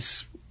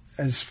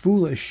as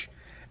foolish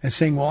as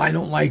saying, "Well, I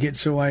don't like it,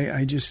 so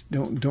I just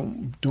don't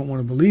want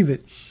to believe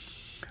it."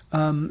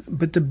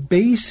 But the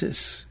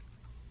basis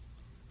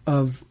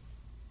of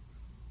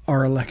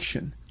our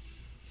election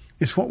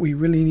is what we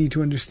really need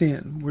to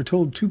understand. We're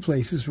told 2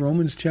 places: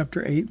 Romans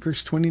chapter 8,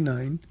 verse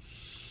 29,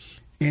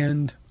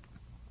 and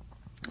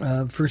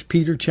 1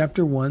 Peter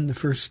chapter 1, the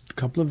first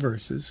couple of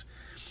verses,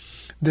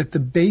 that the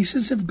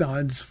basis of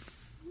God's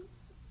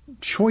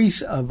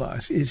choice of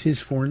us is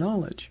his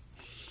foreknowledge.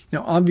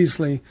 Now,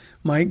 obviously,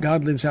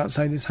 God lives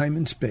outside of time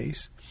and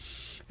space,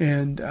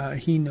 and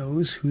he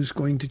knows who's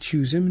going to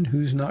choose him and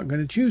who's not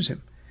going to choose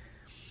him.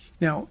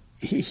 Now,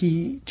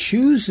 he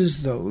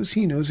chooses those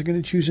he knows are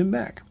going to choose him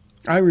back.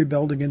 I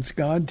rebelled against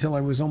God till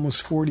I was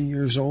almost 40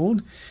 years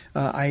old.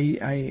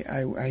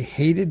 I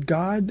hated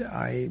God.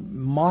 I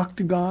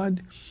mocked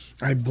God.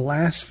 I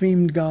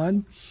blasphemed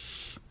God.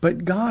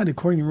 But God,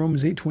 according to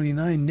Romans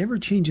 8:29, never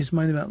changed his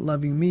mind about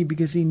loving me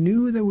because he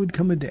knew there would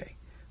come a day.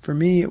 For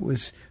me, it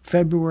was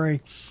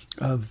February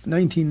of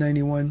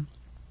 1991.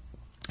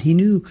 He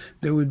knew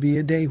there would be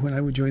a day when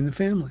I would join the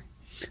family.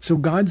 So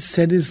God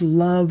set his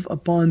love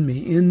upon me.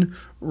 In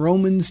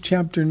Romans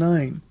chapter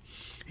 9,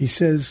 he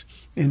says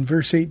in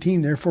verse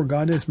 18, therefore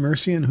God has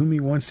mercy on whom he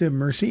wants to have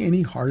mercy, and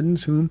he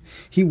hardens whom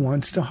he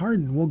wants to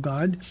harden. Well,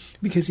 God,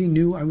 because he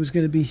knew I was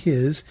going to be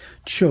his,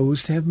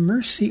 chose to have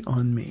mercy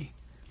on me.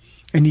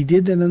 And he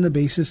did that on the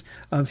basis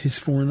of his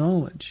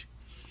foreknowledge.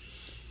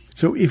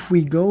 So if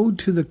we go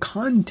to the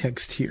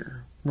context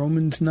here,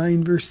 Romans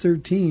 9 verse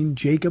 13,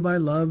 Jacob I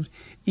loved,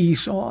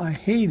 Esau I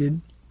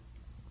hated.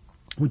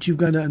 What you've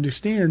got to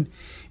understand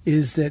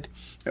is that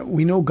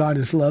we know God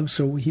is love,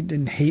 so he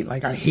didn't hate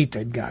like I hate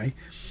that guy.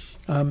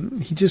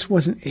 He just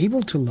wasn't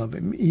able to love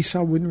him.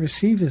 Esau wouldn't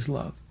receive his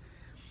love.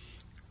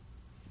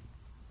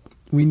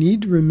 We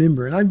need to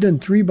remember, and I've done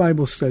 3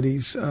 Bible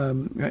studies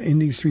in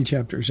these 3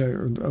 chapters,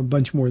 or a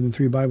bunch more than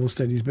 3 Bible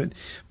studies, but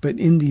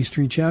in these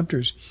 3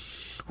 chapters,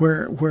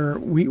 where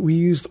we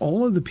used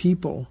all of the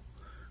people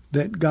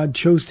that God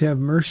chose to have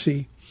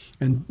mercy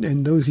and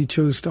those he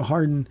chose to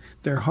harden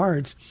their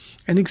hearts,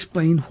 and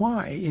explained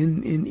why.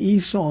 In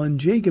Esau and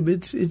Jacob,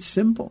 it's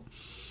simple.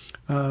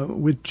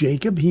 With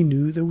Jacob, he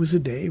knew there was a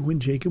day when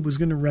Jacob was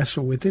going to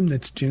wrestle with him.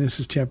 That's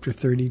Genesis chapter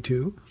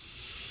 32.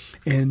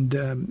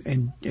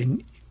 And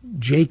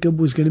Jacob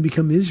was going to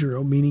become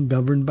Israel, meaning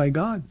governed by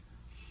God.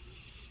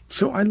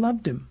 So I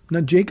loved him.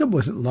 Now, Jacob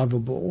wasn't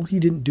lovable. He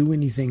didn't do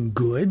anything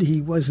good.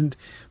 He wasn't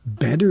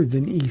better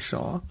than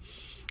Esau.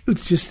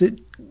 It's just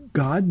that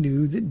God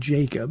knew that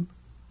Jacob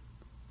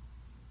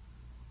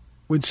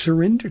would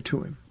surrender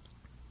to him.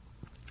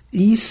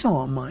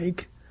 Esau,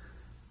 Mike,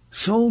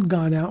 sold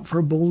God out for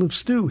a bowl of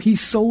stew. He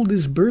sold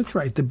his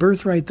birthright, the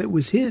birthright that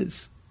was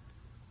his.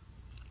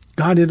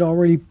 God had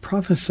already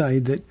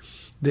prophesied that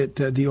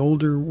the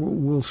older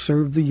will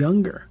serve the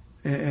younger,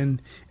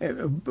 and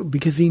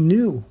because he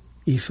knew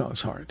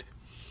Esau's heart.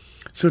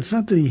 So it's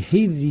not that he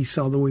hated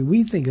Esau the way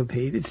we think of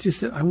hate. It's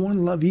just that I want to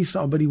love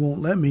Esau, but he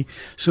won't let me.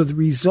 So the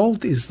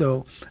result is,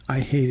 though, I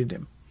hated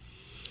him.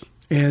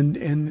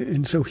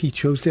 And so he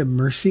chose to have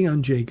mercy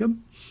on Jacob.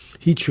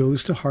 He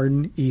chose to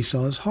harden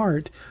Esau's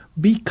heart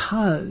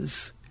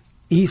because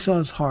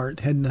Esau's heart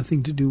had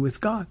nothing to do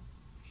with God.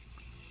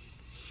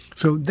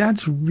 So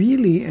that's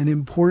really an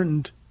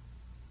important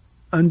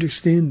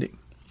understanding.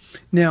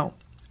 Now,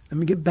 let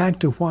me get back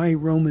to why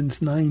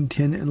Romans 9,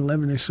 10, and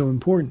 11 are so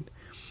important.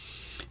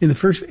 In the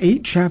first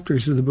 8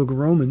 chapters of the book of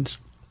Romans,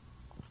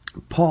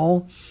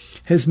 Paul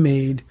has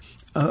made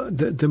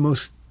the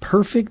most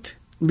perfect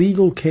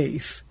legal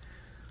case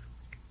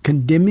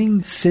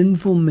condemning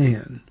sinful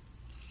man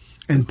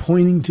and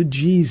pointing to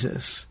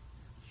Jesus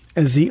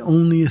as the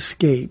only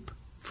escape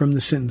from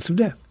the sentence of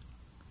death.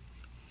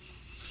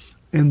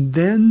 And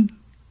then,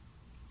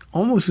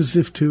 almost as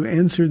if to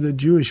answer the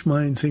Jewish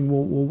mind, saying,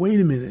 well,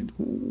 wait a minute.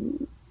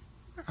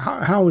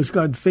 How is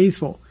God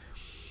faithful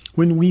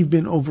when we've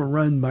been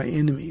overrun by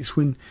enemies,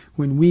 when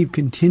we've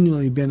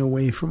continually been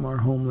away from our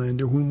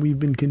homeland, or when we've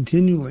been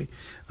continually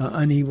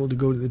unable to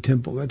go to the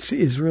temple? That's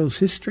Israel's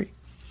history.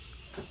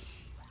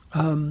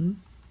 In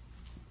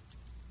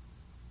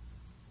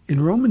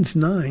Romans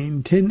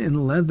 9, 10, and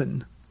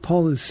 11,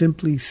 Paul is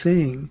simply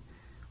saying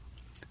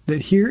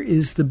that here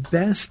is the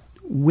best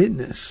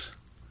witness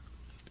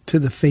to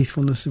the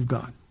faithfulness of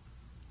God.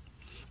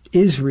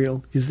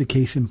 Israel is the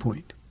case in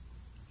point.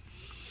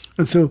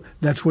 And so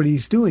that's what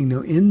he's doing.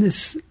 Now, in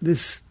this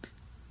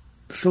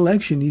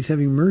selection, he's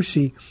having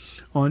mercy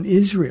on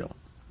Israel.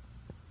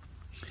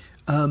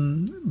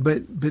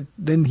 But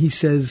then he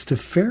says to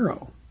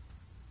Pharaoh,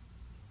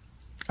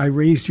 I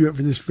raised you up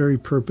for this very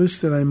purpose,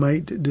 that I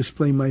might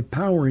display my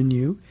power in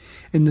you,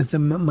 and that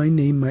my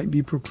name might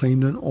be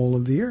proclaimed on all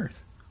of the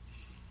earth.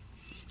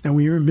 And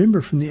we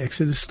remember from the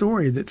Exodus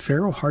story that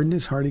Pharaoh hardened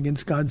his heart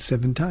against God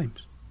 7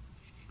 times.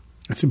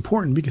 That's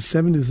important because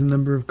 7 is the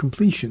number of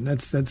completion.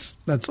 That's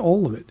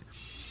all of it.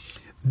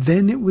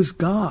 Then it was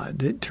God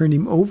that turned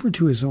him over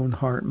to his own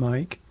heart,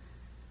 Mike,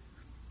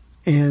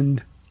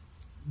 and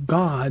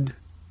God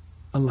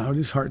allowed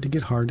his heart to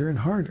get harder and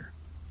harder.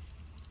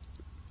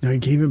 Now, he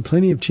gave him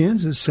plenty of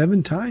chances.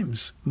 7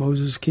 times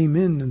Moses came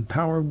in and the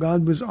power of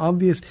God was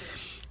obvious.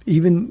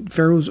 Even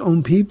Pharaoh's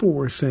own people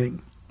were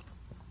saying,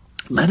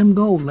 let him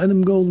go, let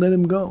him go, let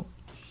him go.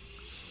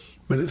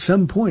 But at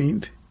some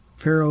point,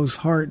 Pharaoh's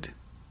heart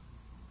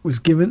was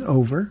given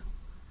over,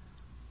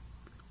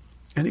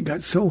 and it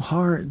got so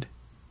hard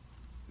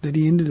that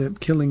he ended up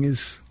killing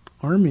his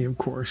army, of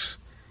course,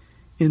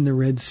 in the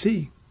Red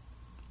Sea.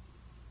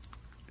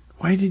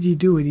 Why did he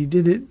do it? He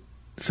did it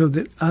so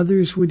that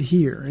others would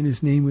hear and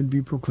his name would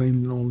be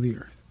proclaimed in all the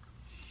earth.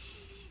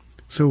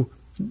 So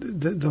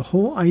the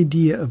whole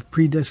idea of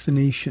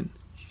predestination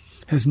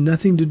has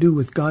nothing to do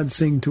with God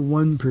saying to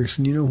one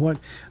person, you know what,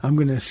 I'm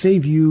going to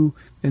save you,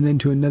 and then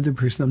to another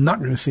person, I'm not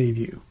going to save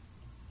you.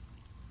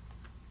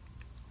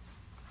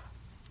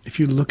 If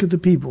you look at the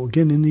people,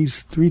 again, in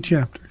these 3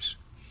 chapters,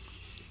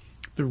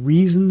 the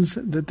reasons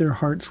that their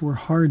hearts were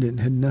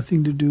hardened had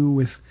nothing to do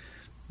with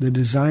the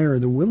desire or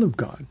the will of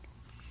God.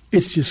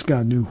 It's just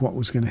God knew what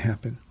was going to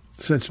happen.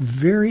 So it's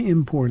very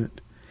important.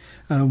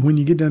 When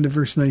you get down to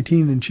verse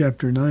 19 in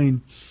chapter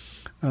 9,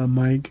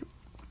 Mike,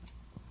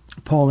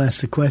 Paul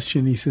asks the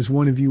question, he says,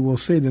 one of you will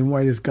say, then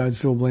why does God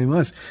still blame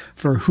us?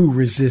 For who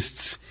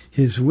resists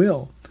his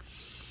will?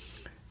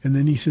 And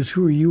then he says,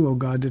 who are you, O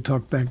God, to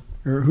talk back,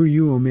 or who are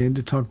you, O man,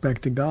 to talk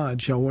back to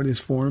God? Shall what is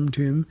formed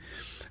to him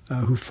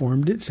who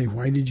formed it say,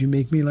 why did you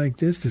make me like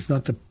this? Does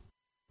not the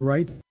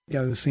right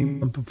out of the same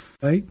lump of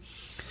clay?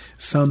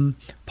 Some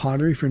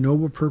pottery for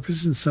noble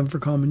purposes and some for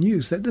common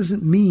use. That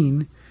doesn't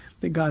mean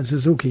that God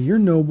says, okay, you're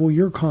noble,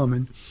 you're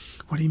common.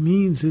 What he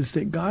means is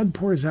that God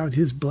pours out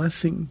his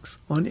blessings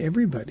on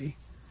everybody.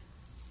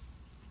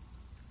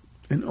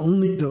 And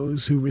only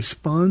those who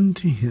respond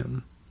to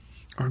him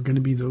are going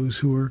to be those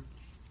who are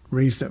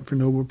raised up for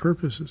noble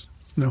purposes.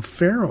 Now,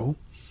 Pharaoh,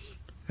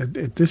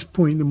 at this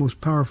point, the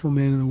most powerful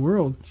man in the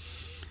world,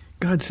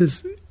 God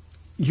says,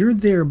 you're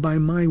there by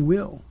my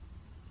will.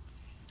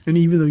 And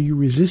even though you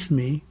resist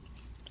me,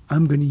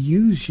 I'm going to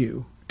use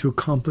you to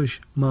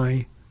accomplish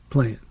my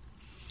plan.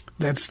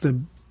 That's the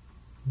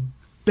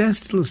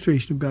best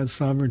illustration of God's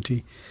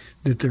sovereignty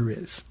that there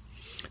is.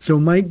 So,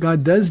 Mike,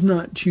 God does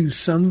not choose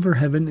some for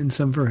heaven and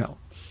some for hell.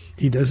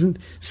 He doesn't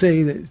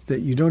say that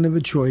you don't have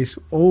a choice.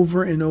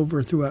 Over and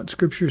over throughout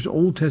Scriptures,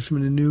 Old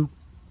Testament and New,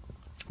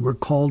 we're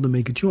called to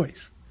make a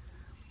choice.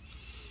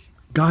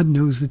 God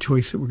knows the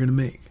choice that we're going to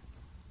make.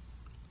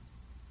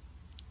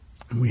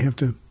 And we have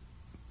to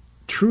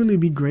truly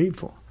be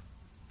grateful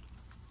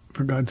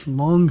for God's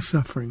long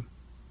suffering.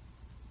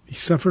 He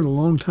suffered a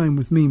long time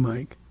with me,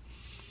 Mike.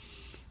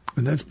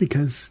 And that's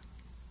because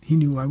he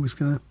knew I was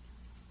going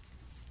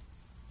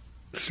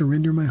to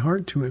surrender my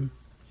heart to him.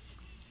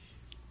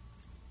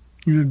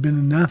 It would have been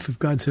enough if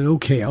God said,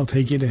 okay, I'll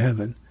take you to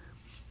heaven.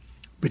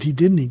 But he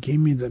didn't. He gave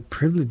me the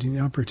privilege and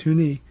the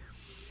opportunity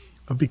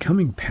of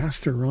becoming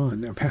Pastor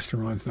Ron. Now, Pastor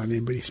Ron's not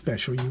anybody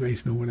special. You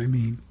guys know what I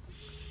mean.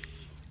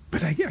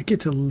 But I get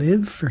to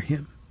live for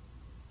him.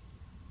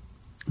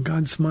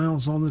 God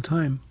smiles all the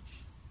time.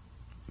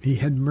 He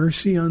had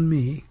mercy on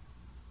me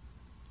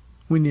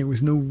when there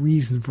was no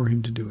reason for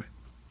him to do it.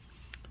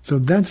 So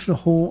that's the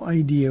whole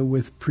idea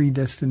with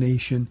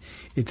predestination.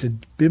 It's a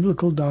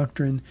biblical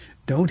doctrine.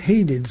 Don't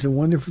hate it. It's a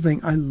wonderful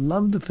thing. I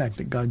love the fact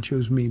that God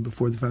chose me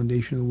before the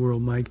foundation of the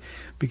world, Mike,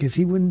 because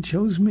he wouldn't have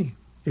chose me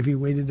if he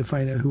waited to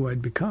find out who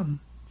I'd become.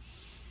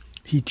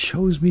 He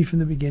chose me from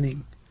the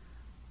beginning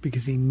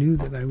because he knew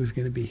that I was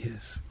going to be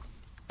his.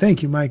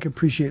 Thank you, Mike. I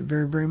appreciate it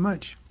very, very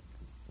much.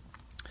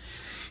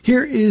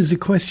 Here is a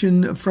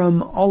question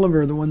from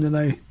Oliver, the one that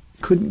I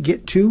couldn't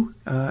get to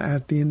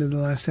at the end of the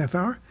last half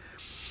hour.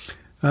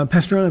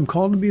 Pastor Ron, I'm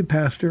called to be a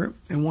pastor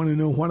and want to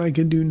know what I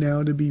can do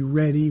now to be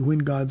ready when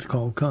God's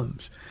call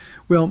comes.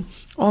 Well,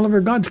 Oliver,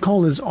 God's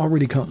call has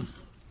already come.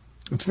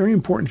 It's very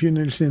important for you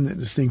to understand that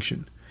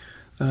distinction.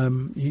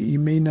 You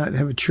may not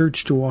have a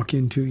church to walk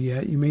into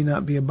yet. You may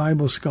not be a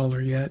Bible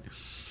scholar yet.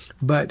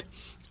 But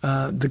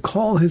the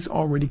call has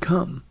already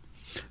come.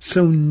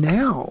 So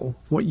now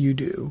what you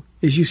do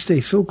is you stay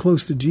so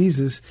close to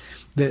Jesus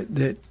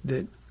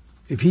that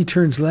if he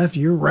turns left,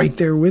 you're right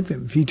there with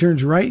him. If he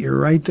turns right, you're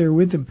right there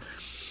with him.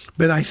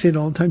 But I say it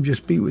all the time,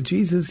 just be with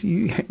Jesus.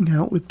 You hang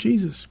out with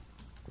Jesus.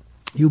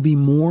 You'll be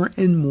more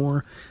and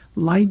more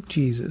like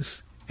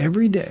Jesus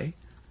every day.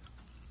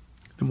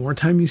 The more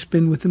time you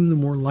spend with him, the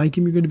more like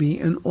him you're going to be.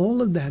 And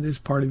all of that is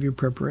part of your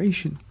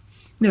preparation.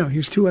 Now,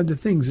 here's 2 other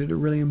things that are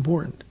really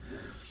important.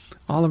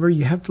 Oliver,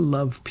 you have to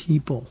love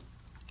people.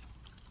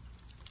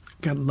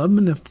 You've got to love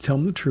them enough to tell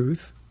them the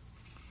truth.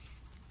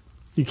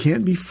 You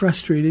can't be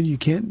frustrated. You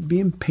can't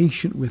be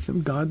impatient with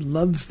them. God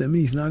loves them.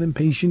 He's not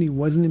impatient. He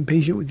wasn't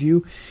impatient with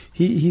you.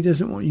 He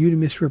doesn't want you to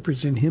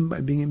misrepresent him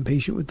by being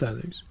impatient with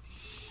others.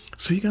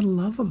 So you got to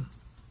love them.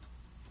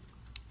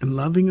 And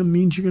loving them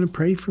means you're going to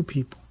pray for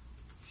people.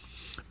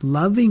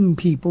 Loving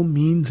people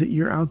means that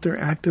you're out there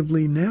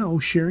actively now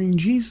sharing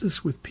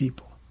Jesus with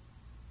people.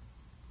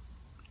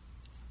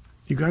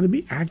 You got to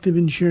be active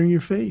in sharing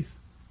your faith.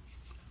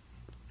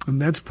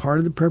 And that's part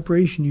of the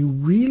preparation. You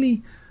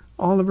really,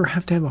 Oliver,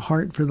 have to have a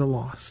heart for the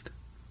lost.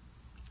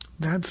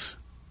 That's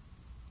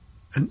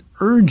an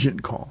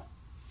urgent call.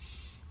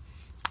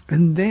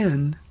 And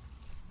then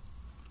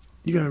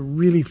you got to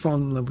really fall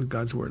in love with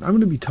God's Word. I'm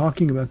going to be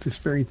talking about this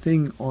very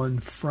thing on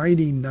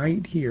Friday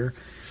night here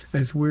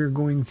as we're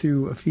going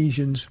through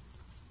Ephesians.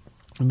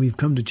 And we've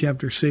come to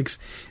chapter 6,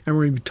 and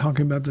we're going to be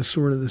talking about the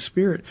sword of the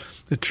Spirit.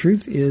 The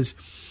truth is,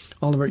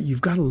 Oliver,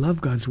 you've got to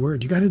love God's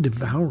Word. You've got to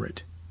devour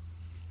it.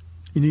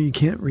 You know, you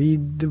can't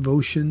read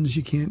devotions.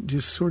 You can't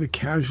just sort of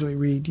casually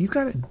read. You've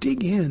got to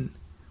dig in.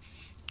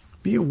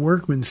 Be a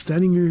workman,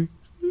 studying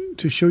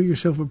to show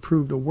yourself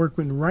approved, a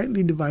workman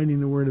rightly dividing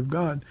the Word of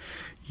God.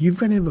 You've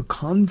got to have a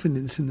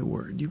confidence in the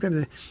Word. You've got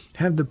to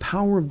have the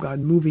power of God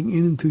moving in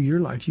and through your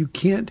life. You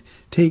can't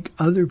take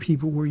other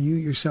people where you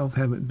yourself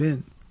haven't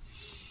been.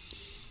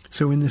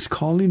 So in this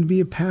calling to be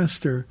a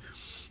pastor,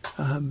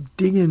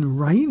 dig in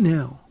right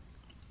now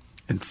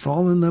and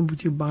fall in love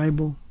with your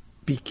Bible.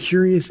 Be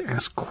curious,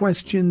 ask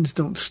questions.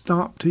 Don't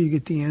stop till you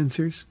get the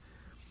answers.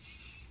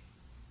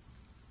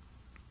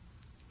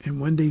 And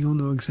one day you'll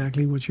know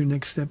exactly what your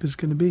next step is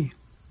going to be.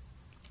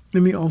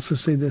 Let me also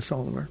say this,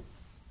 Oliver.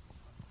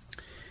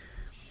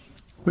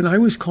 When I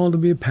was called to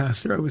be a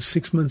pastor, I was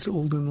 6 months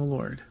old in the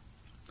Lord.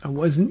 I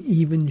wasn't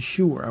even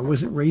sure. I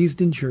wasn't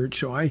raised in church,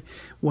 so I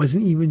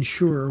wasn't even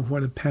sure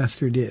what a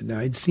pastor did. Now,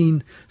 I'd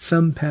seen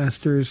some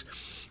pastors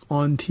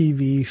on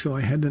TV, so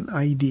I had an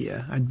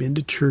idea. I'd been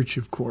to church,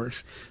 of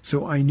course,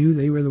 so I knew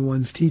they were the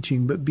ones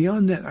teaching. But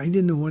beyond that, I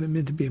didn't know what it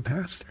meant to be a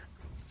pastor.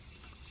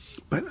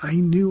 But I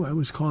knew I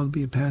was called to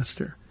be a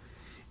pastor.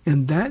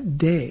 And that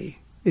day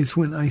is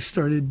when I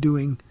started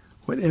doing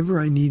whatever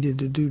I needed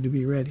to do to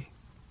be ready.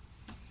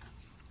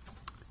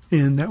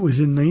 And that was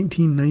in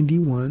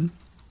 1991.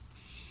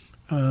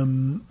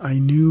 I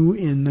knew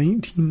in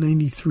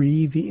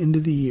 1993, the end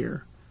of the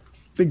year,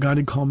 that God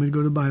had called me to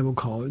go to Bible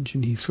college,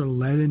 and he sort of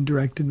led and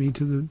directed me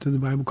to the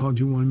Bible college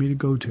he wanted me to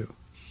go to.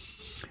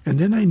 And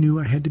then I knew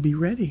I had to be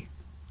ready.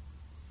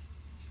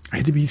 I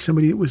had to be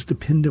somebody that was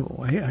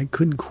dependable. I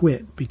couldn't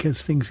quit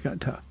because things got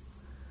tough.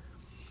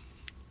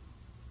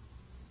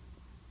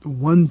 The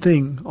one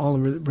thing,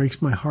 Oliver, that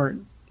breaks my heart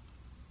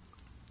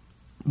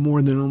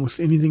more than almost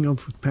anything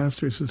else with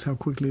pastors is how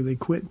quickly they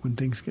quit when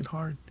things get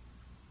hard.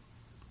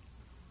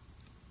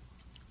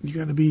 You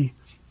got to be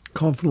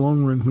called for the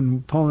long run.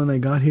 When Paul and I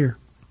got here,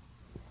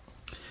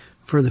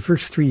 for the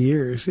first 3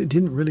 years, it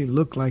didn't really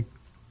look like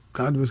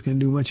God was going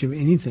to do much of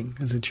anything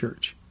as a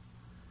church.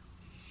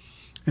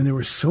 And there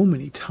were so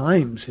many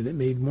times that it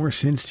made more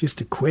sense just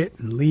to quit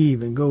and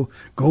leave and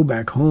go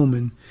back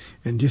home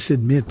and just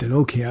admit that,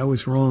 okay, I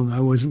was wrong. I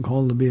wasn't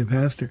called to be a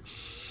pastor.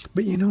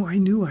 But, you know, I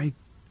knew I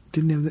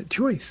didn't have that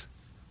choice.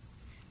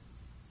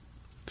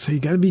 So you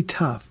got to be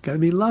tough. Got to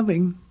be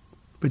loving,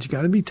 but you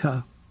got to be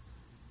tough.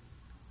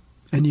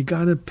 And you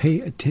got to pay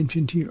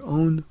attention to your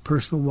own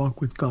personal walk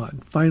with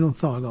God. Final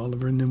thought,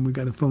 Oliver, and then we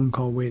got a phone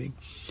call waiting.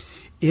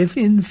 If,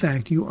 in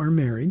fact, you are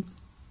married,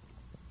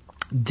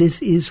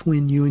 this is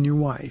when you and your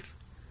wife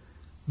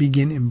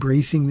begin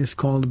embracing this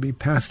call to be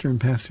pastor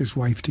and pastor's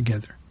wife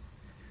together.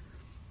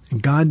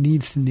 And God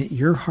needs to knit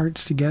your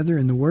hearts together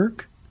in the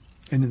work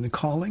and in the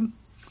calling.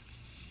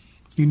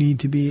 You need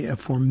to be a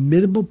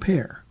formidable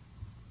pair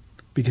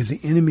because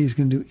the enemy is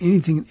going to do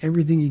anything and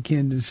everything he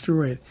can to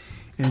destroy it.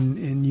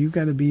 And you've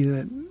got to be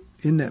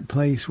in that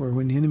place where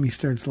when the enemy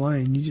starts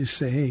lying, you just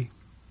say, hey,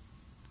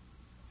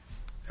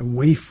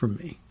 away from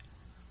me.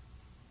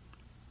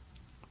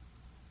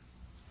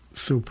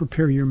 So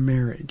prepare your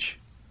marriage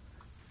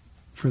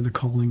for the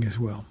calling as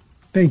well.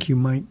 Thank you,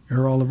 Mike,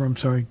 or Oliver, I'm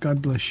sorry.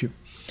 God bless you.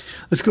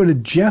 Let's go to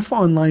Jeff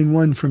on line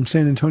 1 from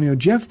San Antonio.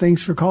 Jeff,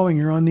 thanks for calling.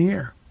 You're on the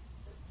air.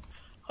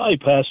 Hi,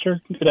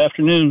 Pastor. Good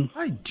afternoon.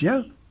 Hi,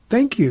 Jeff.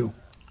 Thank you.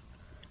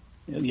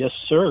 Yes,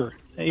 sir.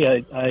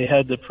 Hey, I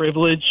had the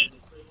privilege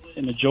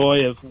and the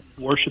joy of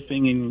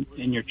worshiping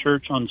in your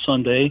church on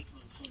Sunday.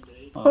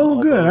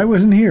 Oh, good. I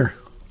wasn't here.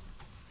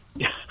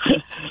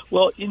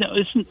 Well, you know,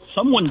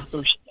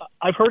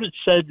 I've heard it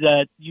said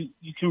that you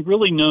can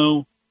really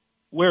know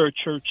where a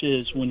church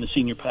is when the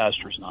senior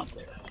pastor's not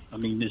there. I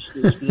mean, is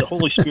the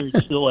Holy Spirit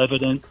still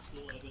evident?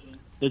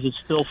 Does it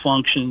still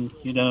function?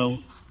 You know,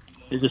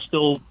 is it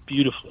still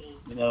beautiful?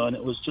 You know, and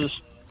it was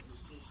just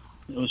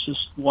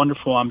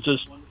wonderful.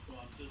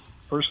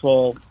 First of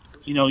all,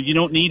 you know, you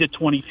don't need a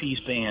 20-piece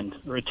band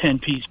or a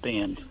 10-piece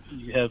band.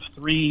 You have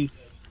 3,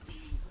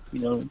 you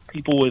know,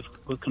 people with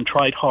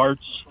contrite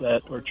hearts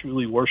that are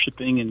truly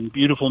worshiping and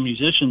beautiful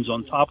musicians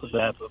on top of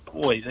that. But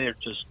boy, they're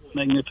just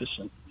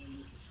magnificent.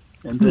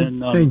 And then,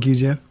 thank you,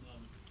 Jeff.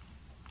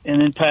 And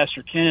then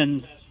Pastor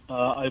Ken,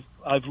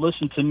 I've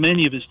listened to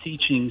many of his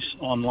teachings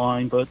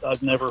online, but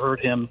I've never heard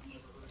him,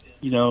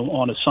 you know,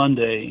 on a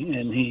Sunday.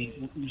 And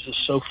he was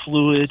just so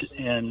fluid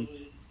and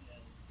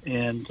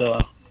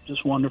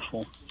just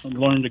wonderful. I'm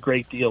learning a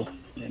great deal,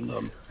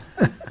 and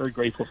very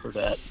grateful for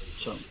that.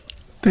 So,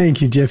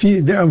 thank you, Jeff.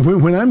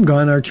 When I'm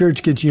gone, our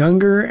church gets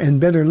younger and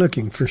better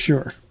looking, for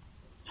sure.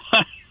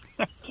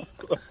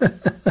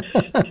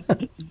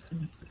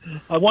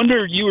 I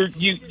wonder,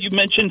 you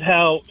mentioned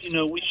how, you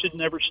know, we should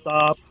never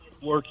stop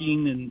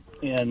working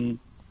and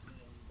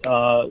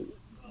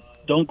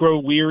don't grow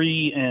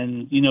weary,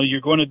 and, you know,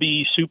 you're going to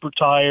be super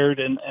tired,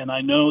 and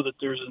I know that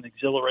there's an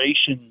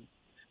exhilaration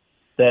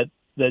that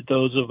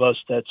those of us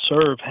that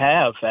serve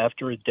have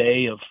after a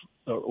day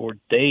or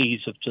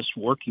days of just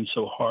working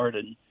so hard,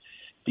 and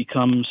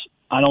becomes,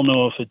 I don't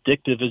know if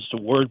addictive is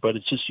the word, but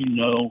it's just, you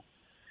know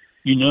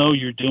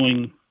you're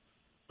doing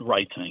the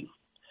right thing.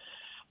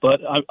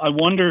 But I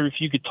wonder if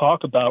you could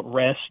talk about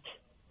rest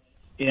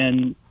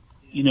and,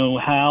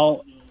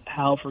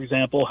 how, for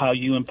example, how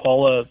you and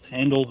Paula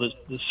handle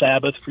the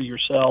Sabbath for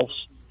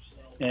yourselves,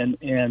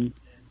 and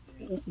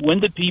when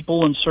the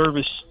people in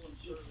service,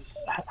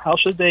 how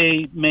should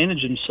they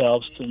manage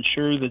themselves to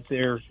ensure that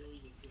they're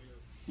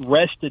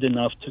rested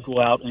enough to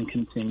go out and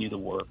continue the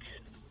work?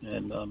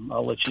 And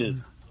I'll let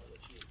you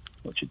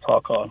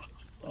talk off.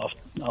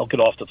 I'll get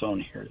off the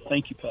phone here.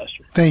 Thank you,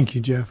 Pastor. Thank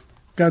you, Jeff.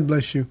 God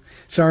bless you.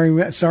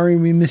 Sorry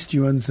we missed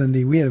you on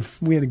Sunday. We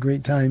had a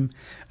great time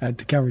at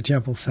the Calvary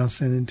Chapel, South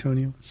San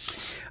Antonio.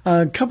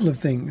 A couple of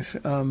things.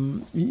 I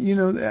want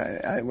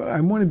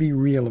to be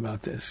real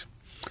about this.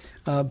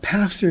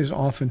 Pastors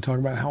often talk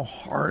about how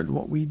hard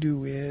what we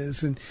do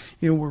is, and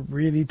we're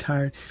really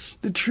tired.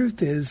 The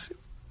truth is,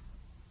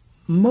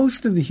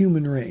 most of the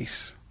human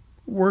race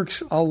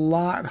works a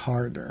lot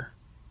harder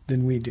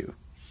than we do.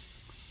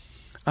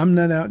 I'm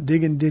not out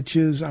digging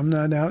ditches. I'm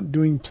not out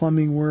doing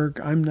plumbing work.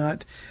 I'm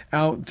not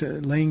out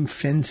laying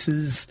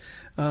fences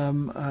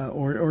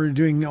or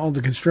doing all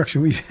the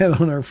construction we've had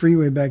on our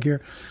freeway back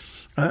here.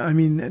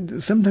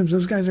 Sometimes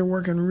those guys are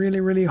working really,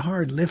 really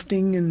hard,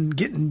 lifting and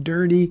getting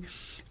dirty.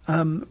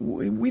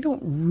 We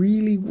don't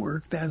really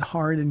work that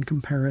hard in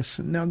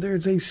comparison. Now,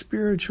 there's a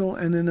spiritual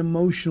and an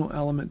emotional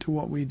element to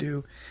what we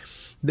do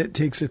that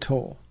takes a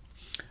toll.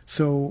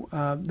 So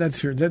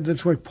that's here.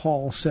 That's why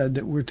Paul said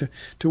that we're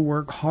to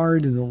work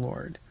hard in the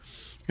Lord.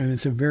 And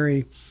it's a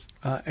very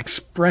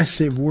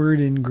expressive word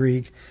in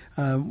Greek.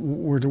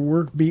 We're to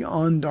work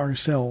beyond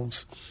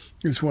ourselves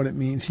is what it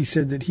means. He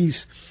said that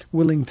he's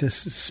willing to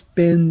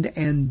spend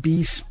and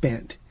be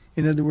spent.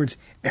 In other words,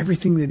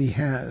 everything that he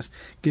has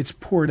gets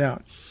poured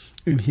out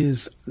in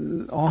his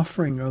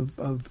offering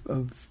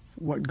of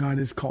what God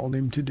has called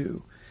him to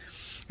do.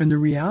 And the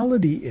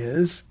reality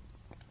is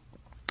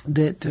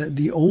that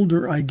the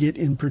older I get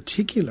in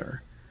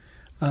particular,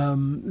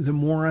 the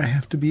more I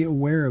have to be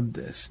aware of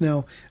this.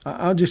 Now,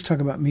 I'll just talk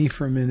about me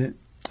for a minute.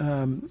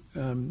 I'm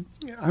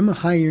a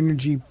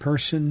high-energy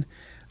person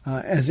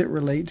as it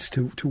relates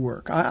to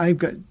work. I've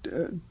got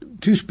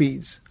 2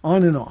 speeds,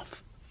 on and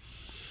off.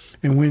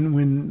 And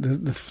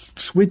when the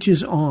switch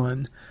is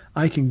on,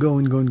 I can go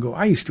and go and go.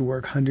 I used to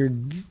work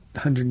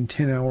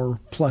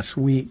 110-hour-plus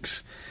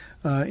weeks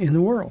in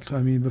the world,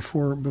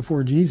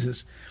 before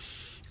Jesus.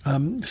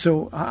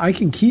 So I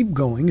can keep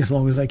going as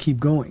long as I keep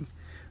going.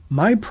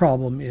 My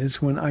problem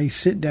is when I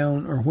sit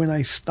down or when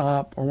I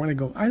stop or when I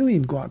go. I don't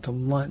even go out to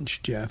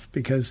lunch, Jeff,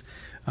 because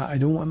I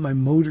don't want my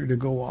motor to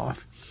go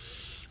off.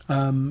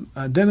 Then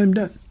I'm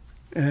done.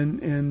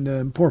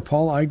 And poor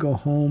Paul, I go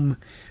home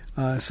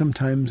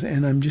sometimes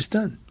and I'm just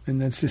done.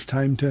 And that's just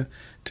time to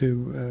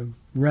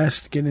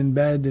rest, get in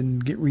bed,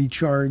 and get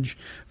recharged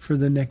for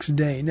the next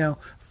day. Now,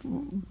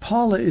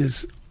 Paula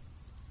is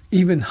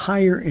even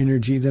higher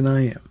energy than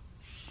I am.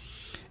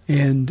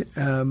 And,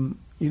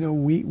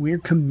 we're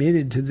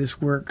committed to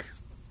this work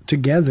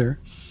together,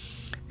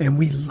 and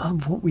we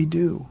love what we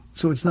do.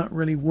 So it's not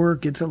really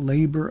work, it's a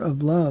labor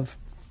of love.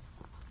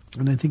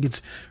 And I think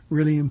it's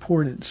really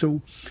important.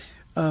 So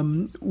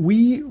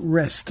we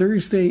rest.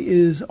 Thursday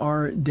is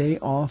our day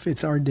off.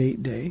 It's our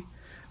date day.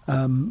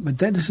 But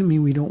that doesn't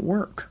mean we don't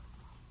work.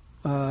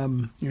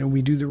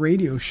 We do the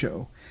radio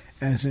show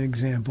as an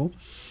example.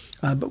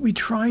 But we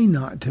try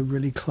not to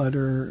really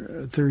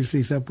clutter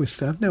Thursdays up with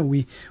stuff. No,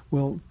 we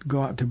will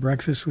go out to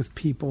breakfast with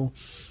people.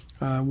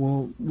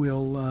 We'll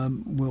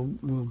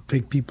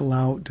take people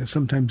out.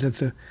 Sometimes that's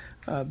the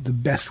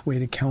best way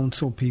to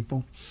counsel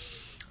people.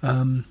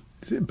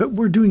 But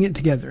we're doing it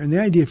together. And the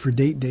idea for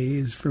date day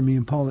is, for me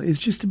and Paula, is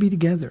just to be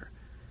together.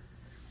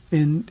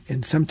 And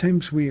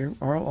sometimes we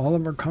are all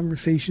of our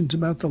conversations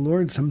about the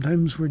Lord.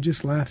 Sometimes we're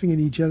just laughing at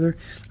each other.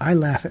 I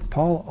laugh at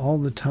Paula all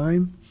the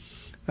time.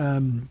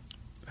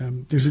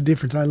 There's a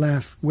difference. I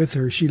laugh with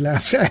her. She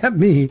laughs at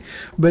me.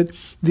 But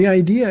the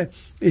idea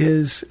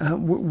is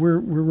we're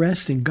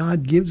resting.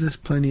 God gives us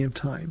plenty of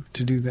time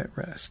to do that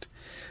rest.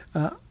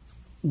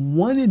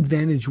 One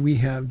advantage we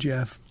have,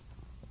 Jeff,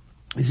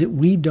 is that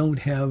we don't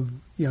have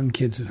young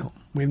kids at home.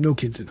 We have no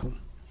kids at home.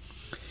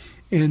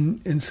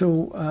 And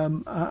so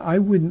I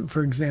wouldn't,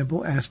 for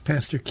example, ask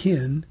Pastor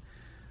Ken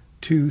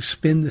to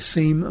spend the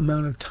same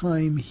amount of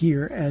time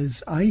here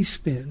as I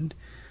spend,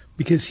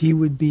 because he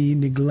would be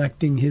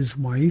neglecting his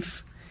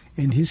wife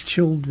and his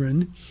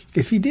children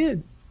if he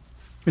did.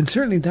 And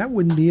certainly that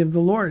wouldn't be of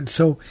the Lord.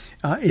 So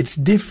it's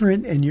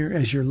different, and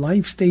as your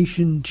life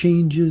station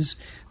changes,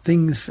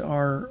 things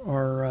are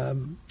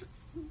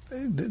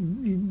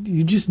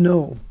you just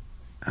know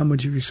how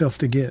much of yourself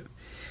to give.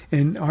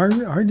 And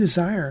our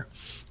desire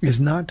is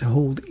not to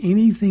hold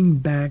anything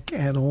back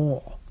at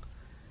all.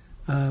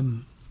 I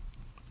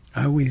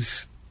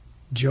always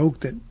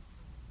joke that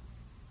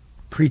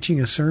preaching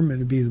a sermon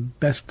would be the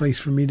best place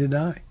for me to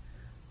die,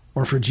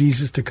 or for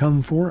Jesus to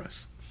come for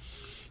us.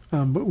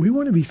 But we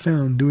want to be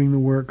found doing the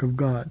work of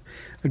God.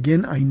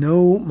 Again, I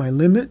know my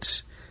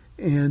limits,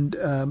 and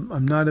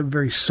I'm not a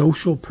very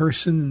social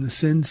person in the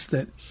sense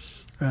that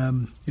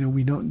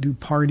we don't do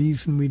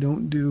parties and we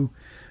don't do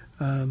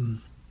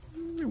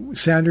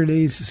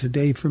Saturdays is a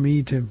day for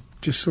me to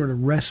just sort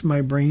of rest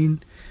my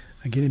brain.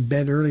 I get in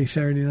bed early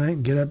Saturday night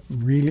and get up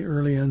really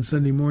early on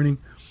Sunday morning.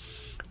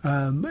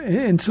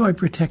 And so I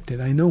protect it.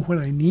 I know what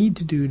I need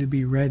to do to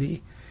be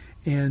ready,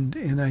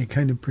 and I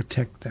kind of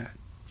protect that.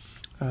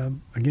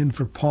 Again,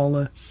 for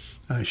Paula,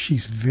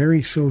 she's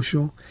very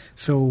social,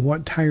 so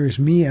what tires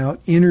me out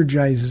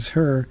energizes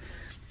her,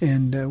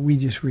 and we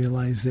just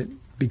realize that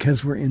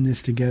because we're in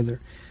this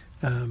together,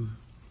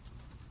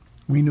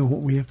 we know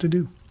what we have to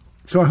do.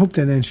 So I hope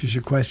that answers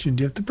your question,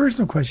 Jeff. The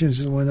personal questions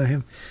is the one I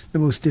have the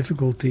most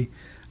difficulty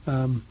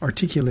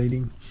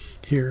articulating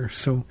here.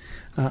 So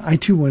I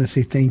too want to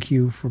say thank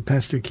you for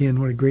Pastor Ken.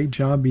 What a great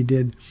job he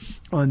did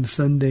on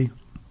Sunday.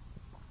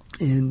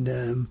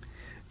 And,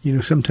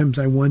 sometimes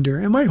I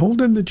wonder, am I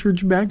holding the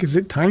church back? Is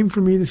it time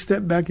for me to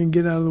step back and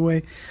get out of the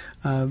way?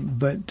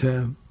 But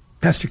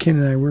Pastor Ken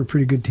and I, we're a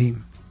pretty good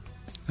team.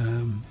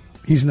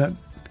 He's not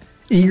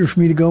eager for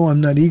me to go.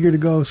 I'm not eager to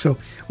go. So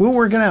we'll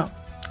work it out.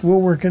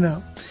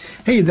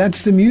 Hey,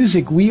 that's the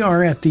music. We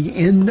are at the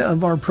end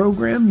of our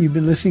program. You've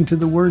been listening to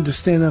The Word to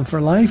Stand On for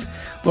Life.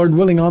 Lord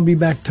willing, I'll be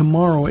back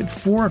tomorrow at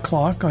 4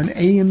 o'clock on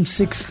AM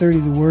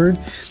 630 The Word.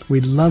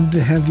 We'd love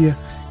to have you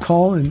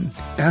call and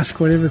ask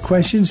whatever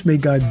questions. May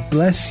God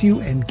bless you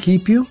and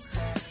keep you.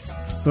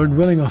 Lord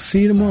willing, I'll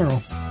see you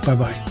tomorrow.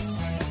 Bye-bye.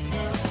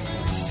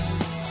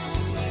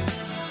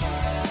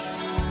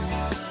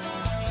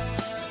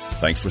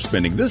 Thanks for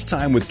spending this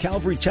time with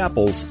Calvary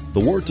Chapel's The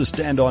Word to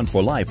Stand On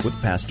for Life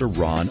with Pastor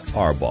Ron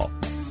Arbaugh.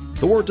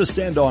 The Word to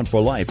Stand On for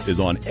Life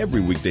is on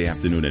every weekday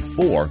afternoon at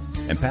 4,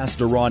 and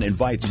Pastor Ron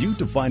invites you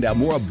to find out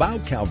more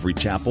about Calvary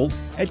Chapel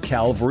at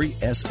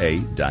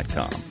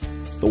calvarysa.com.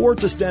 The Word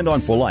to Stand On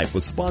for Life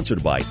was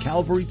sponsored by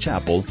Calvary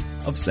Chapel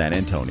of San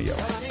Antonio.